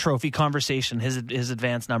Hart Trophy conversation, his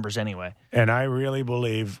advanced numbers anyway. And I really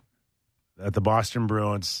believe that the Boston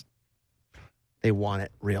Bruins, they want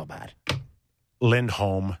it real bad.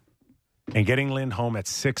 Lindholm, and getting Lindholm at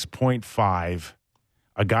 6.5,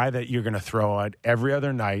 a guy that you're going to throw out every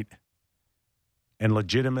other night and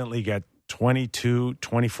legitimately get 22,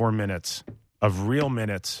 24 minutes of real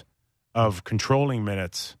minutes, of controlling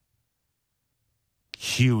minutes.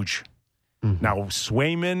 Huge. Mm-hmm. Now,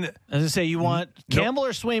 Swayman. As I say, you want Campbell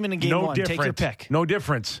or Swayman in game one? Different. Take your pick. No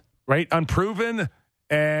difference, right? Unproven,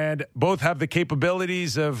 and both have the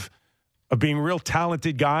capabilities of being real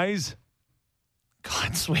talented guys.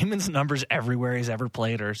 God, Swayman's numbers everywhere he's ever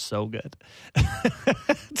played are so good.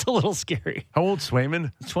 It's a little scary. How old's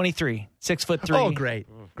Swayman? 23, 6'3". Oh, great.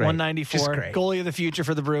 194. Goalie of the future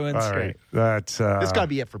for the Bruins. All right. That's this got to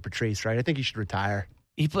be it for Patrice, right? I think he should retire.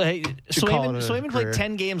 Swayman played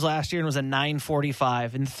 10 games last year and was a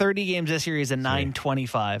 945. In 30 games this year, he's a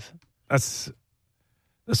 925. That's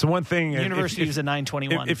the one thing. University is a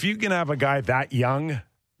 921. If you can have a guy that young,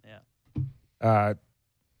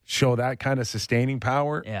 show that kind of sustaining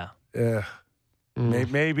power,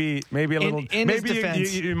 maybe a little.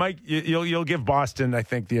 Maybe you'll give Boston, I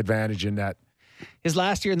think, the advantage in that. His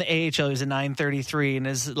last year in the AHL, he was a 933, and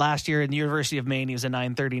his last year in the University of Maine, he was a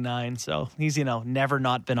 939. So he's, never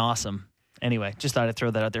not been awesome. Anyway, just thought I'd throw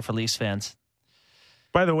that out there for Leafs fans.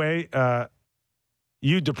 By the way,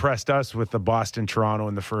 you depressed us with the Boston-Toronto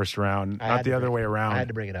in the first round, not the other way around. I had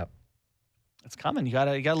to bring it up. It's coming. You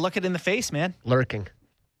gotta look it in the face, man. Lurking.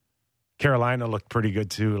 Carolina looked pretty good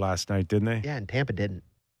too last night, didn't they? Yeah, and Tampa didn't.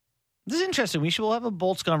 This is interesting. We'll have a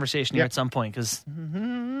Bolts conversation here at some point because.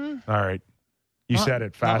 All right. You said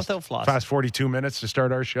it fast. Not without flaws. Fast 42 minutes to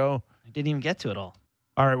start our show. I didn't even get to it all.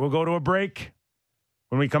 All right, we'll go to a break.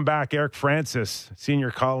 When we come back, Eric Francis,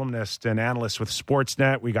 senior columnist and analyst with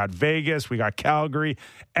Sportsnet. We got Vegas. We got Calgary.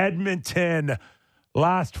 Edmonton.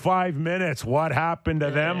 Last 5 minutes. What happened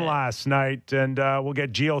to them last night? And we'll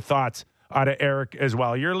get Geo thoughts out of Eric as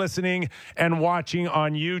well. You're listening and watching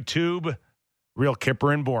on YouTube. Real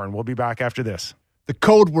Kipper and Bourne. We'll be back after this. The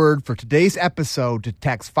code word for today's episode to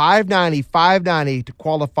text 590-590 to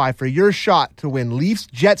qualify for your shot to win Leafs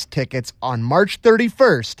Jets tickets on March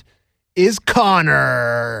 31st is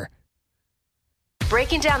Connor.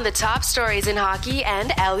 Breaking down the top stories in hockey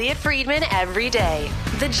and Elliot Friedman every day.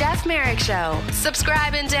 The Jeff Merrick Show.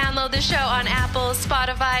 Subscribe and download the show on Apple,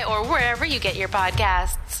 Spotify, or wherever you get your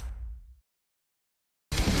podcasts.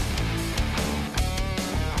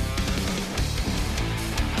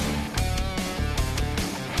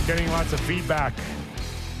 Getting lots of feedback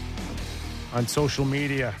on social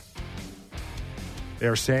media.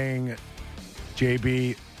 They're saying,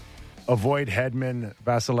 JB, avoid Hedman,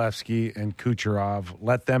 Vasilevsky, and Kucherov.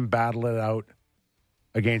 Let them battle it out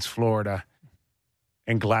against Florida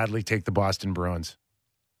and gladly take the Boston Bruins.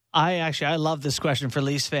 I love this question for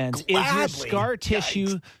Leafs fans. Gladly. Is your scar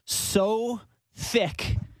tissue so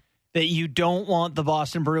thick that you don't want the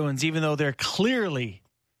Boston Bruins, even though they're clearly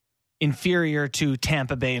inferior to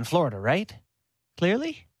Tampa Bay and Florida, right?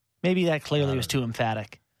 Clearly? Maybe that clearly was too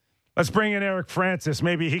emphatic. Let's bring in Eric Francis.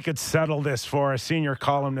 Maybe he could settle this for us, senior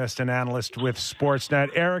columnist and analyst with Sportsnet.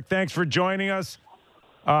 Eric, thanks for joining us.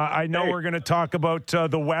 I know we're going to talk about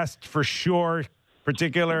the West for sure,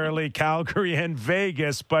 particularly Calgary and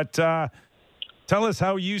Vegas, but tell us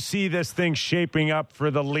how you see this thing shaping up for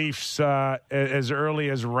the Leafs as early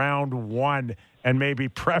as round one and maybe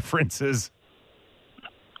preferences.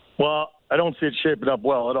 Well, I don't see it shaping up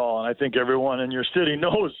well at all, and I think everyone in your city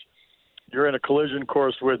knows you're in a collision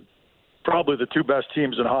course with probably the two best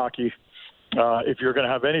teams in hockey. If you're going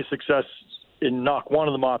to have any success in knock one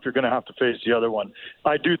of them off, you're going to have to face the other one.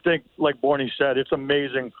 I do think, like Borny said, it's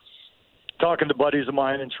amazing. Talking to buddies of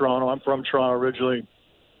mine in Toronto, I'm from Toronto originally,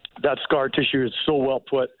 that scar tissue is so well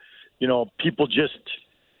put. People just,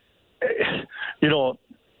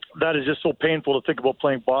 that is just so painful to think about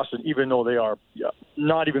playing Boston, even though they are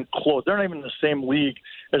not even close. They're not even in the same league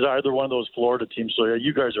as either one of those Florida teams. So,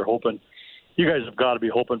 you guys are hoping you guys have got to be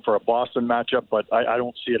hoping for a Boston matchup, but I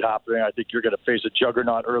don't see it happening. I think you're going to face a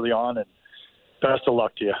juggernaut early on, and best of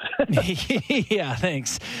luck to you. Yeah,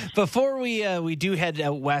 thanks. Before we do head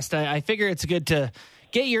out west, I figure it's good to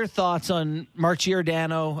get your thoughts on Mark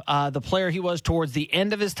Giordano, the player he was towards the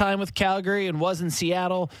end of his time with Calgary and was in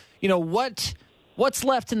Seattle. You know, what's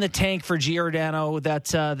left in the tank for Giordano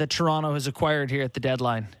that Toronto has acquired here at the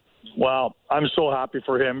deadline? Well, I'm so happy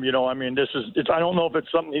for him. You know, I mean, I don't know if it's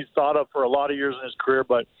something he's thought of for a lot of years in his career,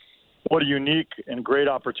 but what a unique and great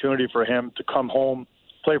opportunity for him to come home,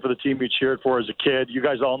 play for the team he cheered for as a kid. You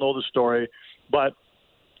guys all know the story. But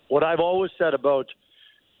what I've always said about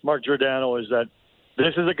Mark Giordano is that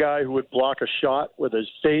this is a guy who would block a shot with his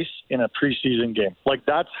face in a preseason game. Like,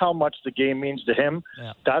 that's how much the game means to him.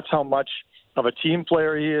 Yeah. That's how much of a team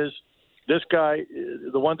player he is. This guy,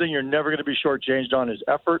 the one thing you're never going to be shortchanged on is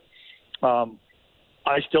effort.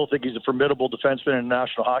 I still think he's a formidable defenseman in the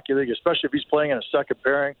National Hockey League, especially if he's playing in a second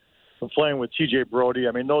pairing and playing with TJ Brody.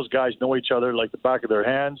 I mean, those guys know each other like the back of their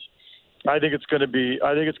hands. I think it's going to be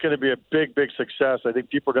a big, big success. I think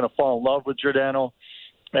people are going to fall in love with Giordano,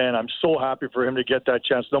 and I'm so happy for him to get that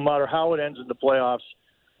chance. No matter how it ends in the playoffs,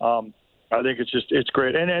 I think it's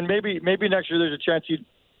great. And maybe next year there's a chance he'd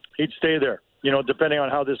stay there, you know, depending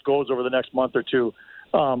on how this goes over the next month or two.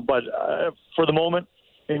 But for the moment,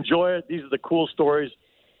 enjoy it. These are the cool stories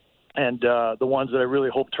and the ones that I really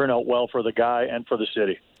hope turn out well for the guy and for the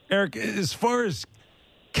city. Eric, as far as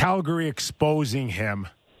Calgary exposing him,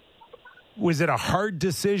 was it a hard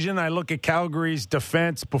decision? I look at Calgary's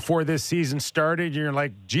defense before this season started. You're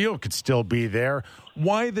like, Gio could still be there.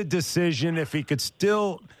 Why the decision if he could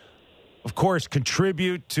still, of course,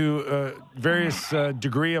 contribute to various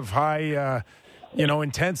degree of high,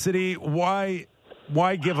 intensity? Why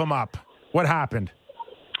give him up? What happened?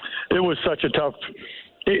 It was such a tough.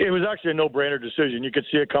 It was actually a no-brainer decision. You could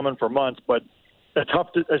see it coming for months, but it's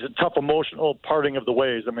a tough emotional parting of the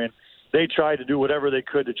ways. I mean, they tried to do whatever they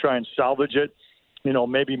could to try and salvage it. You know,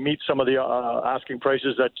 maybe meet some of the asking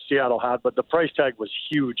prices that Seattle had, but the price tag was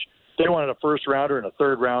huge. They wanted a first-rounder and a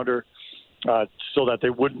third-rounder so that they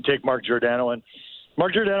wouldn't take Mark Giordano. And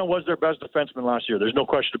Mark Giordano was their best defenseman last year. There's no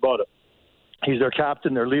question about it. He's their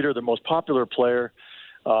captain, their leader, their most popular player.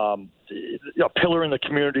 A pillar in the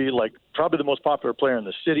community, like probably the most popular player in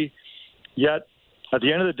the city. Yet, at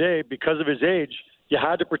the end of the day, because of his age, you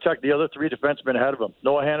had to protect the other three defensemen ahead of him.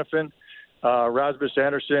 Noah Hannafin, Rasmus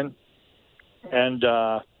Anderson, and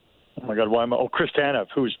Chris Tanev,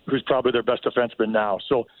 who's probably their best defenseman now.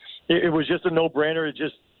 So it was just a no-brainer. It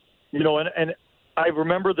just, and I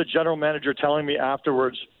remember the general manager telling me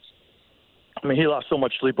afterwards, I mean, he lost so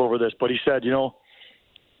much sleep over this, but he said,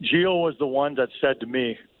 Gio was the one that said to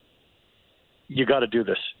me, you got to do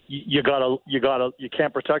this. You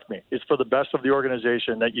can't protect me. It's for the best of the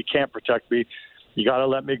organization that you can't protect me. You got to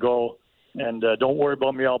let me go, and don't worry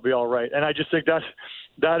about me. I'll be all right. And I just think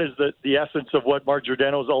that is the essence of what Mark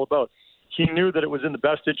Giordano is all about. He knew that it was in the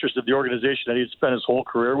best interest of the organization that he'd spent his whole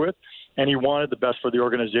career with, and he wanted the best for the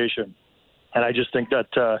organization. And I just think that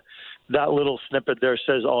that little snippet there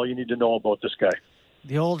says all you need to know about this guy.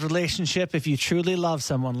 The old relationship, if you truly love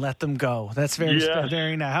someone, let them go. That's very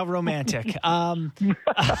nice. How romantic. Get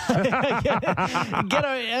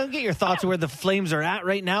your thoughts on where the Flames are at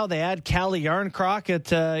right now. They add Calle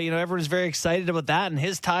Jarnkrok. Everyone's very excited about that and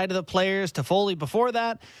his tie to the players. Toffoli before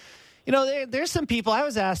that. There's some people. I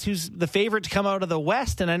was asked who's the favorite to come out of the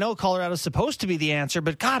West, and I know Colorado's supposed to be the answer,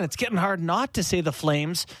 but God, it's getting hard not to say the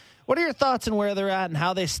Flames. What are your thoughts on where they're at and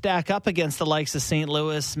how they stack up against the likes of St.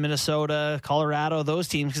 Louis, Minnesota, Colorado, those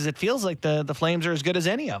teams? Because it feels like the Flames are as good as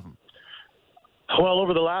any of them. Well,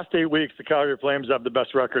 over the last 8 weeks, the Calgary Flames have the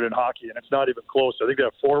best record in hockey, and it's not even close. I think they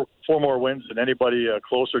have four more wins than anybody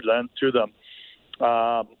closer to them.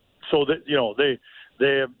 So that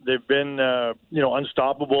they've been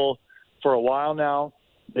unstoppable for a while now.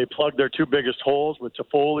 They plugged their two biggest holes with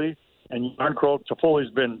Toffoli and Jarnkrok.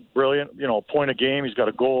 Toffoli's been brilliant. A point a game. He's got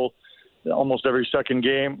a goal almost every second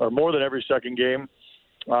game, or more than every second game.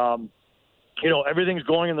 Everything's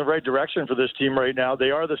going in the right direction for this team right now.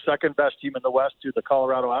 They are the second best team in the West to the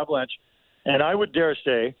Colorado Avalanche. And I would dare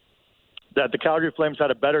say that the Calgary Flames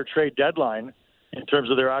had a better trade deadline in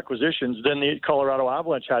terms of their acquisitions than the Colorado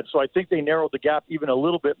Avalanche had. So I think they narrowed the gap even a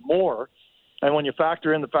little bit more. And when you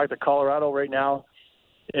factor in the fact that Colorado right now,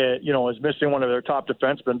 is missing one of their top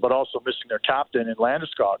defensemen, but also missing their captain in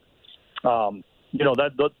Landeskog.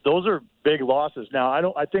 Those are big losses. Now,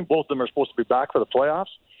 I think both of them are supposed to be back for the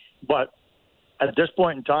playoffs, but at this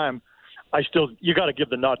point in time, you got to give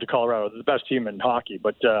the nod to Colorado. They're the best team in hockey,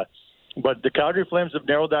 but the Calgary Flames have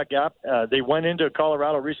narrowed that gap. They went into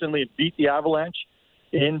Colorado recently and beat the Avalanche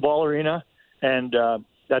in Ball Arena, and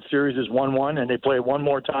that series is 1-1, and they play one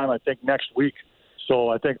more time, I think, next week. So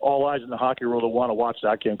I think all eyes in the hockey world will want to watch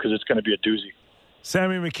that game because it's going to be a doozy.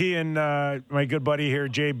 Sammy McKeon, my good buddy here,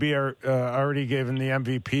 JB, already given the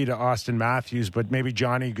MVP to Austin Matthews, but maybe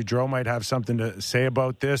Johnny Gaudreau might have something to say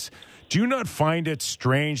about this. Do you not find it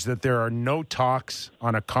strange that there are no talks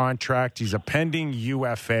on a contract? He's a pending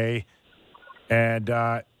UFA, and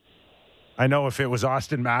I know if it was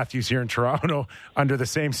Austin Matthews here in Toronto under the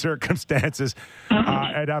same circumstances,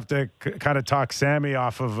 I'd have to kind of talk Sammy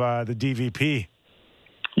off of the DVP.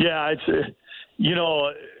 Yeah, it's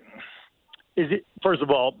first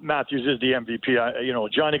of all, Matthews is the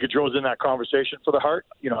MVP. Johnny Gaudreau's in that conversation for the Hart.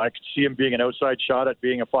 I could see him being an outside shot at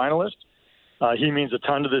being a finalist. He means a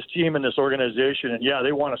ton to this team and this organization, and yeah,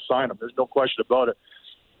 they want to sign him. There's no question about it.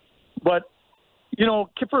 But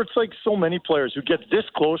Kipper, it's like so many players who get this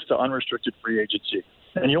close to unrestricted free agency,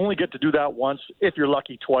 and you only get to do that once, if you're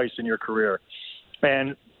lucky, twice in your career.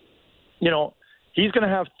 And he's going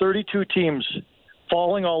to have 32 teams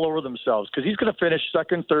falling all over themselves because he's going to finish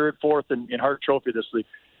second, third, fourth in Hart Trophy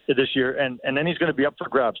this year, and then he's going to be up for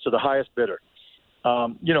grabs to the highest bidder.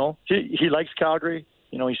 He likes Calgary.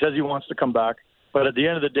 He says he wants to come back, but at the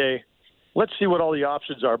end of the day, let's see what all the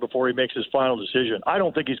options are before he makes his final decision. I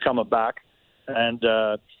don't think he's coming back, and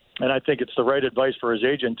I think it's the right advice for his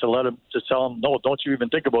agent to tell him, no, don't you even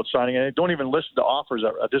think about signing it. Don't even listen to offers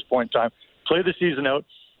at this point in time. Play the season out.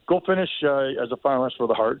 Go finish as a finalist for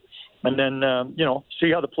the Hart. And then,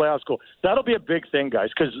 see how the playoffs go. That'll be a big thing, guys,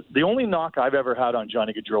 because the only knock I've ever had on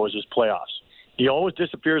Johnny Gaudreau is his playoffs. He always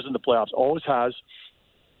disappears in the playoffs, always has,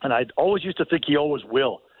 and I always used to think he always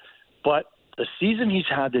will. But the season he's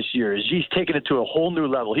had this year is he's taken it to a whole new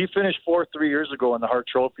level. He finished fourth 3 years ago in the Hart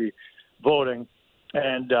Trophy voting,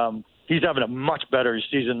 and he's having a much better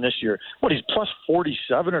season this year. He's plus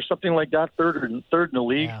 47 or something like that, third in the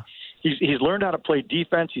league. Yeah. He's learned how to play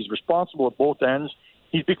defense. He's responsible at both ends.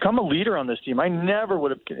 He's become a leader on this team. I never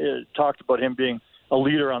would have talked about him being a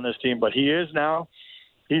leader on this team, but he is now.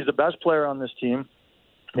 He's the best player on this team,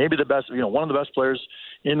 maybe the best, one of the best players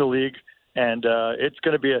in the league, and it's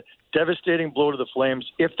going to be a devastating blow to the Flames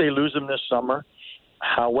if they lose him this summer.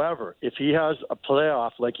 However, if he has a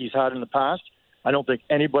playoff like he's had in the past, I don't think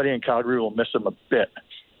anybody in Calgary will miss him a bit.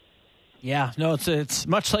 Yeah, no, it's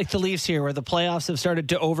much like the Leafs here, where the playoffs have started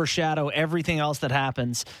to overshadow everything else that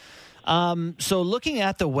happens. So looking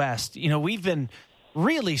at the West, we've been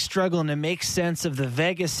really struggling to make sense of the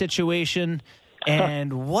Vegas situation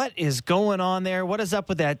and what is going on there. What is up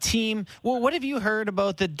with that team? Well, what have you heard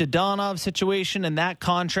about the Dadonov situation and that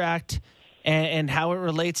contract and how it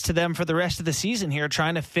relates to them for the rest of the season here,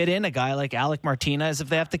 trying to fit in a guy like Alec Martinez if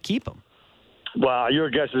they have to keep him? Well, your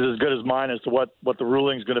guess is as good as mine as to what the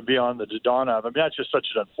ruling is going to be on the Dadonov. I mean, that's just such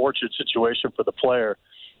an unfortunate situation for the player.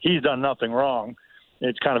 He's done nothing wrong.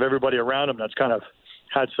 It's kind of everybody around him that's kind of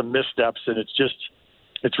had some missteps, and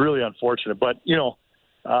it's really unfortunate. But,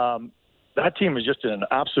 that team is just in an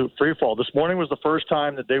absolute free fall. This morning was the first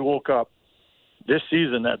time that they woke up this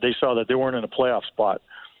season that they saw that they weren't in a playoff spot.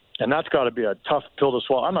 And that's got to be a tough pill to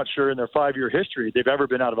swallow. I'm not sure in their 5-year history they've ever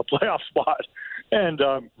been out of a playoff spot. And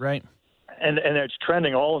right. And it's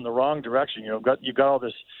trending all in the wrong direction. You've got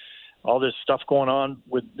all this stuff going on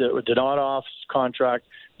with Dadonov's contract.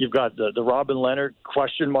 You've got the Robin Leonard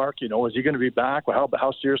question mark. Is he going to be back?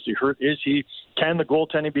 How seriously hurt is he? Can the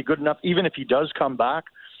goaltending be good enough? Even if he does come back,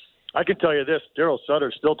 I can tell you this: Daryl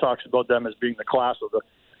Sutter still talks about them as being the class of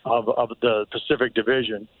the Pacific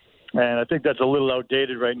Division, and I think that's a little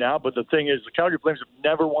outdated right now. But the thing is, the Calgary Flames have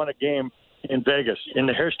never won a game in Vegas in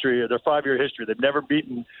the history of their 5-year history. They've never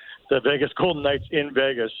beaten the Vegas Golden Knights in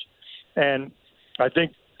Vegas, and I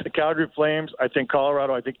think the Calgary Flames, I think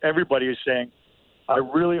Colorado, I think everybody is saying, I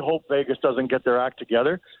really hope Vegas doesn't get their act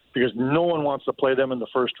together because no one wants to play them in the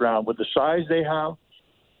first round. With the size they have,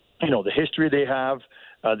 the history they have,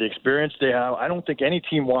 the experience they have, I don't think any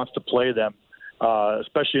team wants to play them,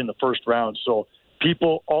 especially in the first round. So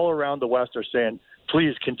people all around the West are saying,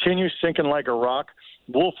 please continue sinking like a rock.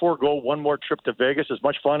 We'll forego one more trip to Vegas. As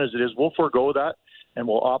much fun as it is, we'll forego that, and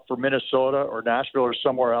we'll opt for Minnesota or Nashville or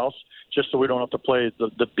somewhere else just so we don't have to play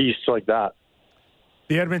the beasts like that.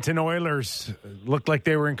 The Edmonton Oilers looked like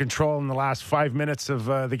they were in control in the last 5 minutes of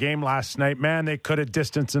the game last night. Man, they could have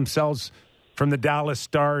distanced themselves from the Dallas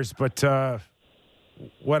Stars, but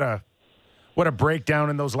what a breakdown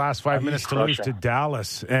in those last 5 minutes to lose to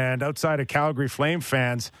Dallas. And outside of Calgary Flame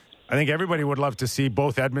fans, I think everybody would love to see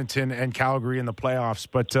both Edmonton and Calgary in the playoffs.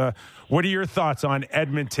 But what are your thoughts on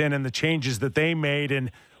Edmonton and the changes that they made,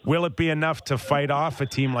 and will it be enough to fight off a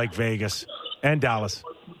team like Vegas and Dallas?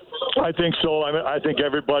 I think so. I mean, I think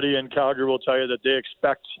everybody in Calgary will tell you that they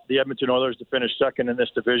expect the Edmonton Oilers to finish second in this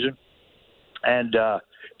division. And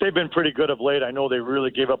they've been pretty good of late. I know they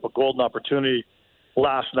really gave up a golden opportunity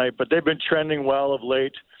last night, but they've been trending well of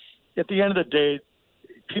late. At the end of the day,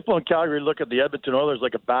 people in Calgary look at the Edmonton Oilers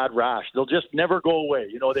like a bad rash. They'll just never go away.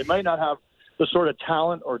 You know, they might not have the sort of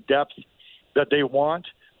talent or depth that they want.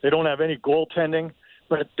 They don't have any goaltending,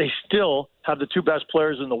 but they still have the two best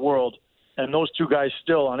players in the world. And those two guys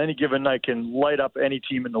still, on any given night, can light up any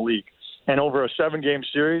team in the league. And over a 7-game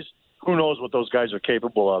series, who knows what those guys are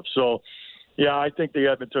capable of. So, yeah, I think the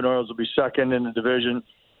Edmonton Oilers will be second in the division.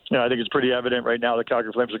 You know, I think it's pretty evident right now the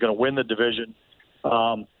Calgary Flames are going to win the division.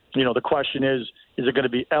 You know, the question is it going to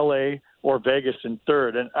be L.A. or Vegas in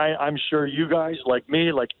third? And I'm sure you guys, like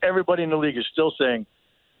me, like everybody in the league is still saying,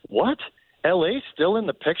 what? L.A. still in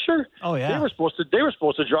the picture? Oh, yeah. They were supposed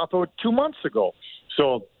to drop out 2 months ago.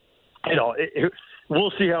 So, you know,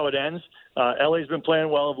 we'll see how it ends. L.A.'s been playing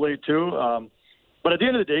well of late, too. But at the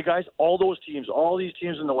end of the day, guys, all those teams, all these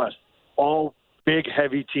teams in the West, all big,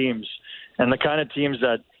 heavy teams, and the kind of teams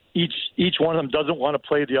that each one of them doesn't want to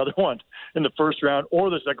play the other one in the first round or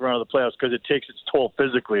the second round of the playoffs because it takes its toll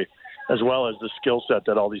physically as well as the skill set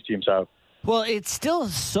that all these teams have. Well, it's still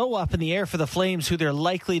so up in the air for the Flames who they're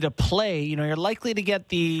likely to play. You know, you're likely to get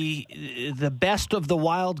the best of the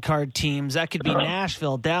wild card teams. That could be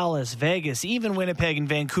Nashville, Dallas, Vegas, even Winnipeg and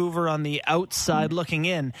Vancouver on the outside looking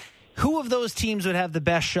in. Who of those teams would have the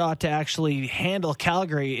best shot to actually handle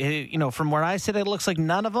Calgary? You know, from where I sit, it looks like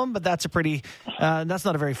none of them, but that's that's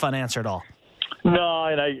not a very fun answer at all. No,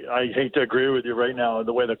 and I hate to agree with you right now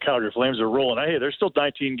the way the Calgary Flames are rolling. Hey, there's still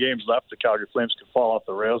 19 games left. The Calgary Flames can fall off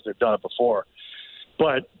the rails. They've done it before.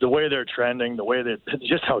 But the way they're trending, the way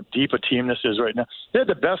just how deep a team this is right now. They had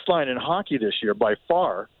the best line in hockey this year by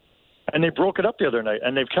far, and they broke it up the other night,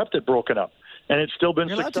 and they've kept it broken up. And it's still been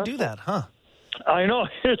successful. You're allowed to do that, huh? I know.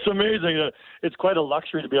 It's amazing. It's quite a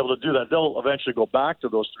luxury to be able to do that. They'll eventually go back to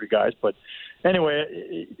those three guys. But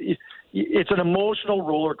anyway, it's an emotional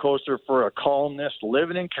roller coaster for a columnist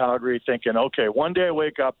living in Calgary thinking, okay, one day I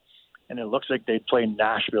wake up and it looks like they play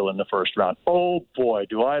Nashville in the first round. Oh, boy,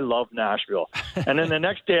 do I love Nashville. And then the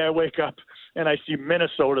next day I wake up and I see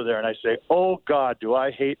Minnesota there and I say, oh, God, do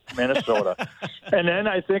I hate Minnesota. And then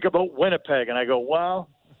I think about Winnipeg and I go, well,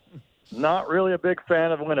 not really a big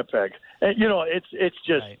fan of Winnipeg. And, you know, it's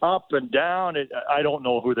just right. Up and down. I don't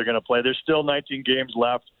know who they're going to play. There's still 19 games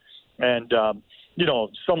left. And, you know,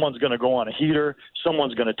 someone's going to go on a heater.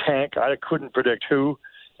 Someone's going to tank. I couldn't predict who.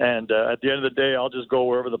 And at the end of the day, I'll just go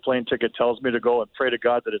wherever the plane ticket tells me to go and pray to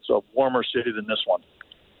God that it's a warmer city than this one.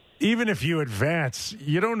 Even if you advance,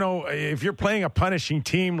 you don't know if you're playing a punishing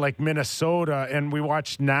team like Minnesota, and we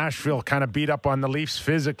watched Nashville kind of beat up on the Leafs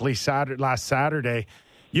physically last Saturday.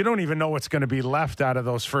 You don't even know what's going to be left out of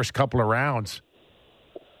those first couple of rounds.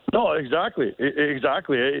 No, exactly.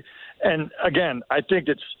 And again, I think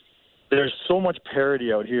there's so much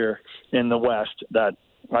parity out here in the West that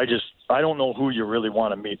I don't know who you really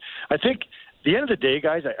want to meet. I think at the end of the day,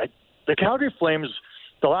 guys, the Calgary Flames,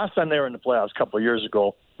 the last time they were in the playoffs a couple of years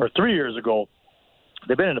ago, or 3 years ago,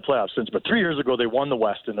 they've been in the playoffs since, but 3 years ago they won the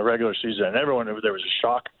West in the regular season, and everyone knew there was a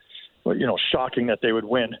shock, shocking that they would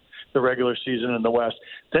win the regular season in the West.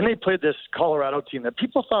 Then they played this Colorado team that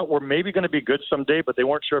people thought were maybe going to be good someday, but they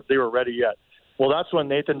weren't sure if they were ready yet. Well, that's when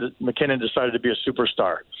Nathan McKinnon decided to be a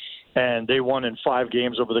superstar, and they won in 5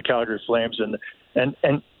 games over the Calgary Flames. And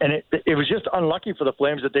it was just unlucky for the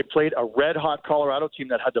Flames that they played a red-hot Colorado team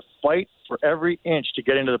that had to fight for every inch to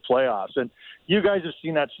get into the playoffs. And you guys have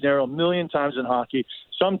seen that scenario a million times in hockey.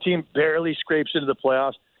 Some team barely scrapes into the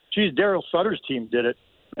playoffs. Geez, Daryl Sutter's team did it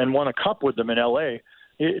and won a cup with them in L.A.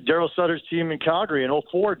 Daryl Sutter's team in Calgary in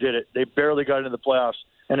 2004 did it. They barely got into the playoffs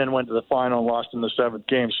and then went to the final and lost in the 7th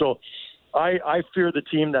game. So I fear the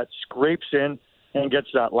team that scrapes in and gets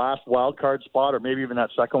that last wild card spot, or maybe even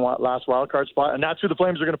that second last wild card spot, and that's who the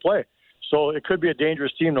Flames are going to play. So it could be a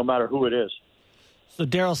dangerous team no matter who it is. So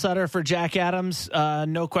Daryl Sutter for Jack Adams,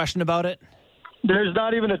 no question about it? There's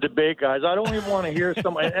not even a debate, guys. I don't even want to hear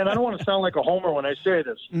somebody, and I don't want to sound like a homer when I say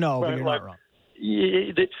this. No, but you're not wrong.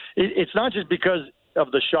 It's not just because of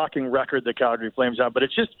the shocking record the Calgary Flames have, but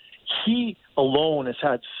it's just he alone has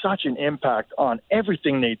had such an impact on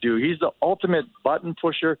everything they do. He's the ultimate button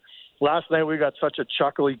pusher. Last night we got such a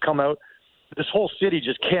chuckle. He come out. This whole city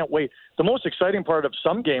just can't wait. The most exciting part of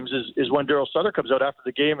some games is when Daryl Sutter comes out after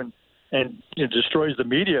the game and destroys the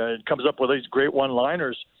media and comes up with these great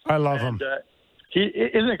one-liners. I love him.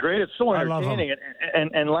 Isn't it great? It's so entertaining.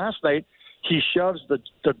 And last night he shoves the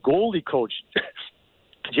goalie coach,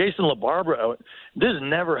 Jason LaBarbera, out. This has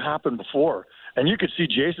never happened before. And you could see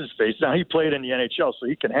Jason's face. Now, he played in the NHL, so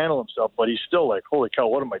he can handle himself, but he's still like, holy cow,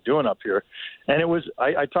 what am I doing up here? And it was,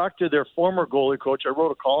 I talked to their former goalie coach. I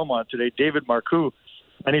wrote a column on it today, David Marcoux,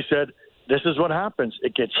 and he said, this is what happens.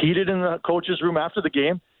 It gets heated in the coach's room after the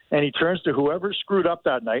game, and he turns to whoever screwed up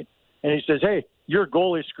that night, and he says, hey, your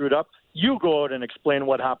goalie screwed up. You go out and explain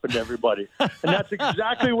what happened to everybody. And that's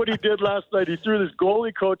exactly what he did last night. He threw this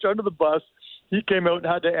goalie coach under the bus. He came out and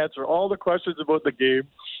had to answer all the questions about the game,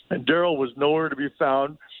 and Daryl was nowhere to be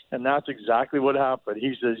found, and that's exactly what happened.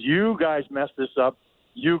 He says, you guys messed this up.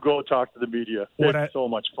 You go talk to the media. It's so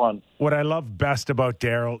much fun. What I love best about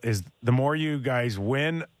Daryl is the more you guys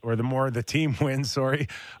win, or the more the team wins,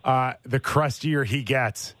 the crustier he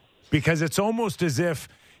gets. Because it's almost as if,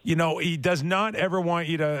 he does not ever want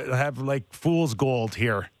you to have like fool's gold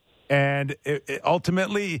here. And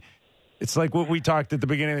ultimately, it's like what we talked at the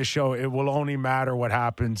beginning of the show. It will only matter what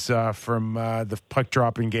happens from the puck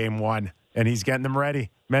drop in game one. And he's getting them ready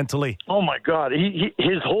mentally. Oh, my God.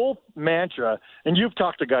 His whole mantra, and you've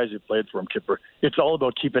talked to guys who played for him, Kipper, it's all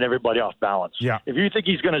about keeping everybody off balance. Yeah. If you think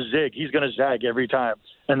he's going to zig, he's going to zag every time.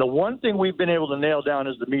 And the one thing we've been able to nail down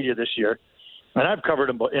is the media this year, and I've covered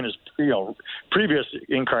him in his previous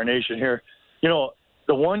incarnation here.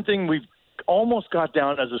 The one thing we've almost got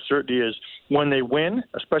down as a certainty is when they win,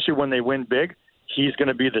 especially when they win big, he's going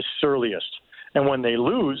to be the surliest. And when they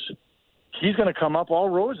lose, he's going to come up all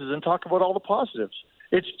roses and talk about all the positives.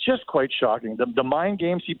 It's just quite shocking. The mind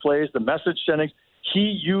games he plays, the message sending,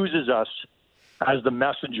 he uses us as the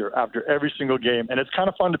messenger after every single game, and it's kind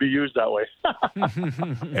of fun to be used that way.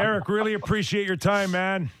 Eric, really appreciate your time,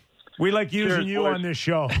 man. We like using you on this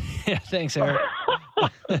show. Yeah, thanks, Eric.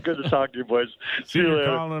 Good to talk to you, boys. See you Senior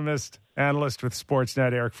later. columnist, analyst with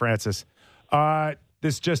Sportsnet, Eric Francis.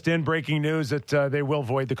 This just in, breaking news that they will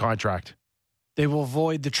void the contract. They will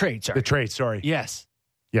void the trade, sorry. The trade, sorry. Yes.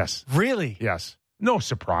 Yes. Really? Yes. No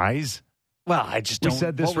surprise. Well, I just We don't.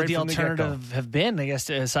 said this what would right the from the alternative have been? I guess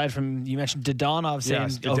aside from you mentioned Dadonov saying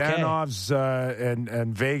Yes, okay. Danov's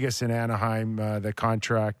and Vegas and Anaheim, the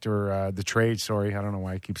contract or the trade, sorry, I don't know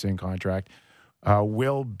why I keep saying contract,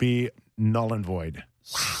 will be null and void.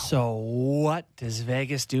 So what does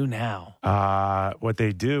Vegas do now? What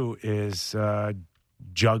they do is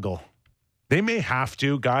juggle. They may have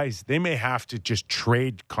to, guys, they may have to just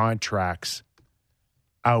trade contracts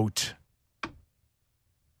out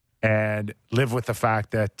and live with the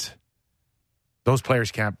fact that those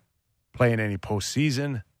players can't play in any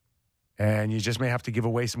postseason, and you just may have to give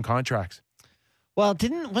away some contracts. Well,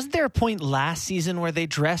 wasn't there a point last season where they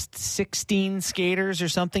dressed 16 skaters or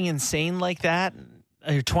something insane like that?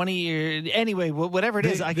 Or 20 or anyway, whatever it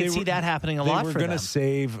is, I can see that happening a lot for them. They were going to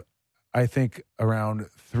save, I think, around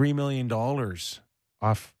 $3 million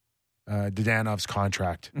off Dadonov's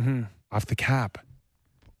contract, off the cap,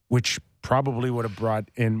 which probably would have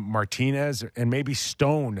brought in Martinez and maybe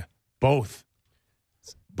Stone, both.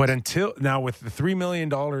 But until now, with the $3 million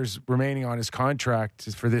remaining on his contract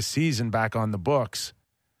for this season back on the books,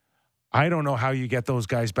 I don't know how you get those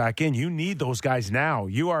guys back in. You need those guys now.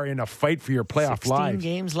 You are in a fight for your playoff 16 lives.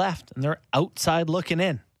 games left, and they're outside looking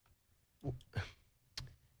in.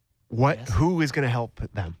 What? Yes. Who is going to help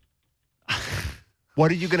them?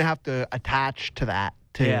 What are you going to have to attach to that?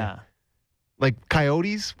 Like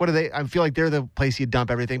Coyotes, what are they? I feel like they're the place you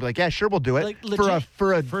dump everything. Be like, yeah, sure, we'll do it Like,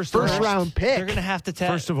 for a first round pick. They're going to have to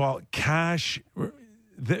First of all, cash.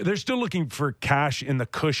 They're still looking for cash in the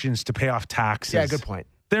cushions to pay off taxes. Yeah, good point.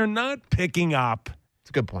 They're not picking up It's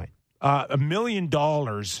a good point. $1 million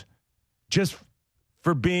just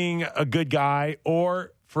for being a good guy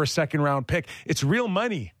or for a second round pick. It's real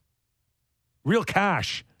money, real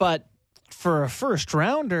cash. But for a first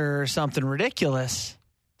rounder or something ridiculous,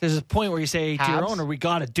 there's a point where you say to your owner, we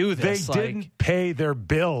got to do this. They didn't pay their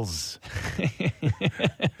bills.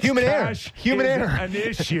 Human error. Cash Human is error. an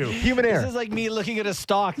issue. Human This error. is like me looking at a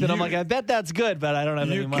stock that I'm like, I bet that's good, but I don't have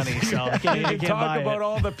any money, so I You can't can talk buy about it.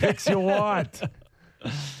 all the picks you want,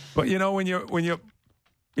 but when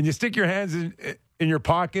you stick your hands in your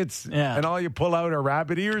pockets and all you pull out are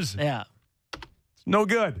rabbit ears, Yeah, it's no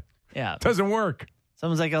good. yeah. Doesn't work.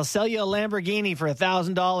 Someone's like, I'll sell you a Lamborghini for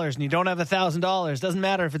 $1,000, and you don't have $1,000. Doesn't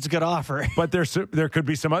matter if it's a good offer. But there could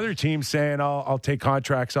be some other teams saying, I'll take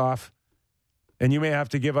contracts off. And you may have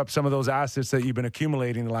to give up some of those assets that you've been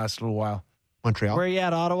accumulating the last little while. Montreal. Where are you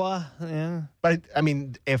at, Ottawa? Yeah. But, I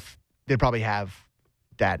mean, if they'd probably have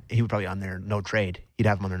that, he would probably on their no trade. He'd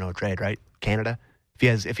have him on their no trade, right? Canada.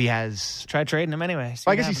 If he has. Try trading him anyway.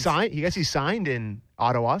 Well, I guess he signed in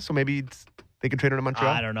Ottawa, so maybe they could trade him to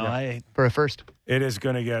Montreal. I don't know. For a first. It is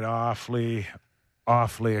going to get awfully,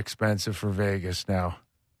 awfully expensive for Vegas now.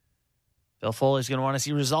 Bill Foley's going to want to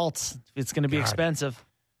see results. It's going to be expensive.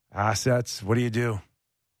 Assets. What do you do?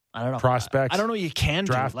 I don't know. Prospects. I don't know what you can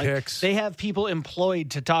draft do. Like, picks. They have people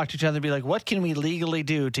employed to talk to each other and be like, what can we legally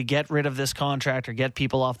do to get rid of this contract or get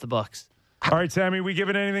people off the books? All right, Sammy, we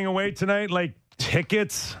giving anything away tonight? Like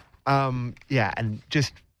tickets? Yeah, and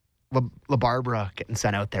just La Barbara getting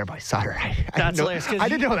sent out there by Sutter. I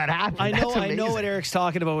didn't know that happened. I know what Eric's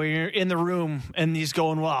talking about when you're in the room and he's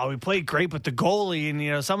going, wow, we played great with the goalie. And,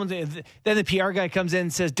 then the PR guy comes in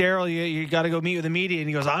and says, Daryl, you got to go meet with the media. And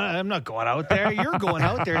he goes, I'm not going out there. You're going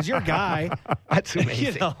out there. It's your guy. That's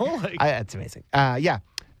amazing. That's amazing. Yeah.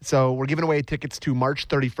 So we're giving away tickets to March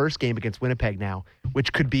 31st game against Winnipeg now,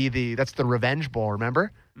 which could be that's the Revenge Bowl,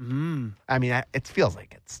 remember? Mm-hmm. I mean, it feels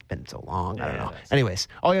like it's been so long. I don't know. Anyways,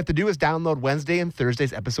 all you have to do is download Wednesday and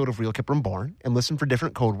Thursday's episode of Real Kipper and Bourne and listen for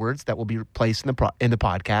different code words that will be placed in the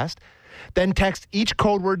podcast. Then text each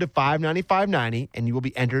code word to 59590 and you will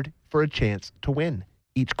be entered for a chance to win.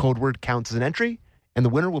 Each code word counts as an entry. And the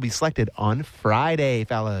winner will be selected on Friday,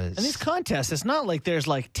 fellas. And these contests, it's not like there's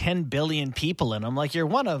like 10 billion people in them. Like you're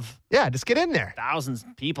one of... Yeah, just get in there. Thousands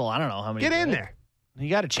of people. I don't know how many. Get in there. You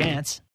got a chance.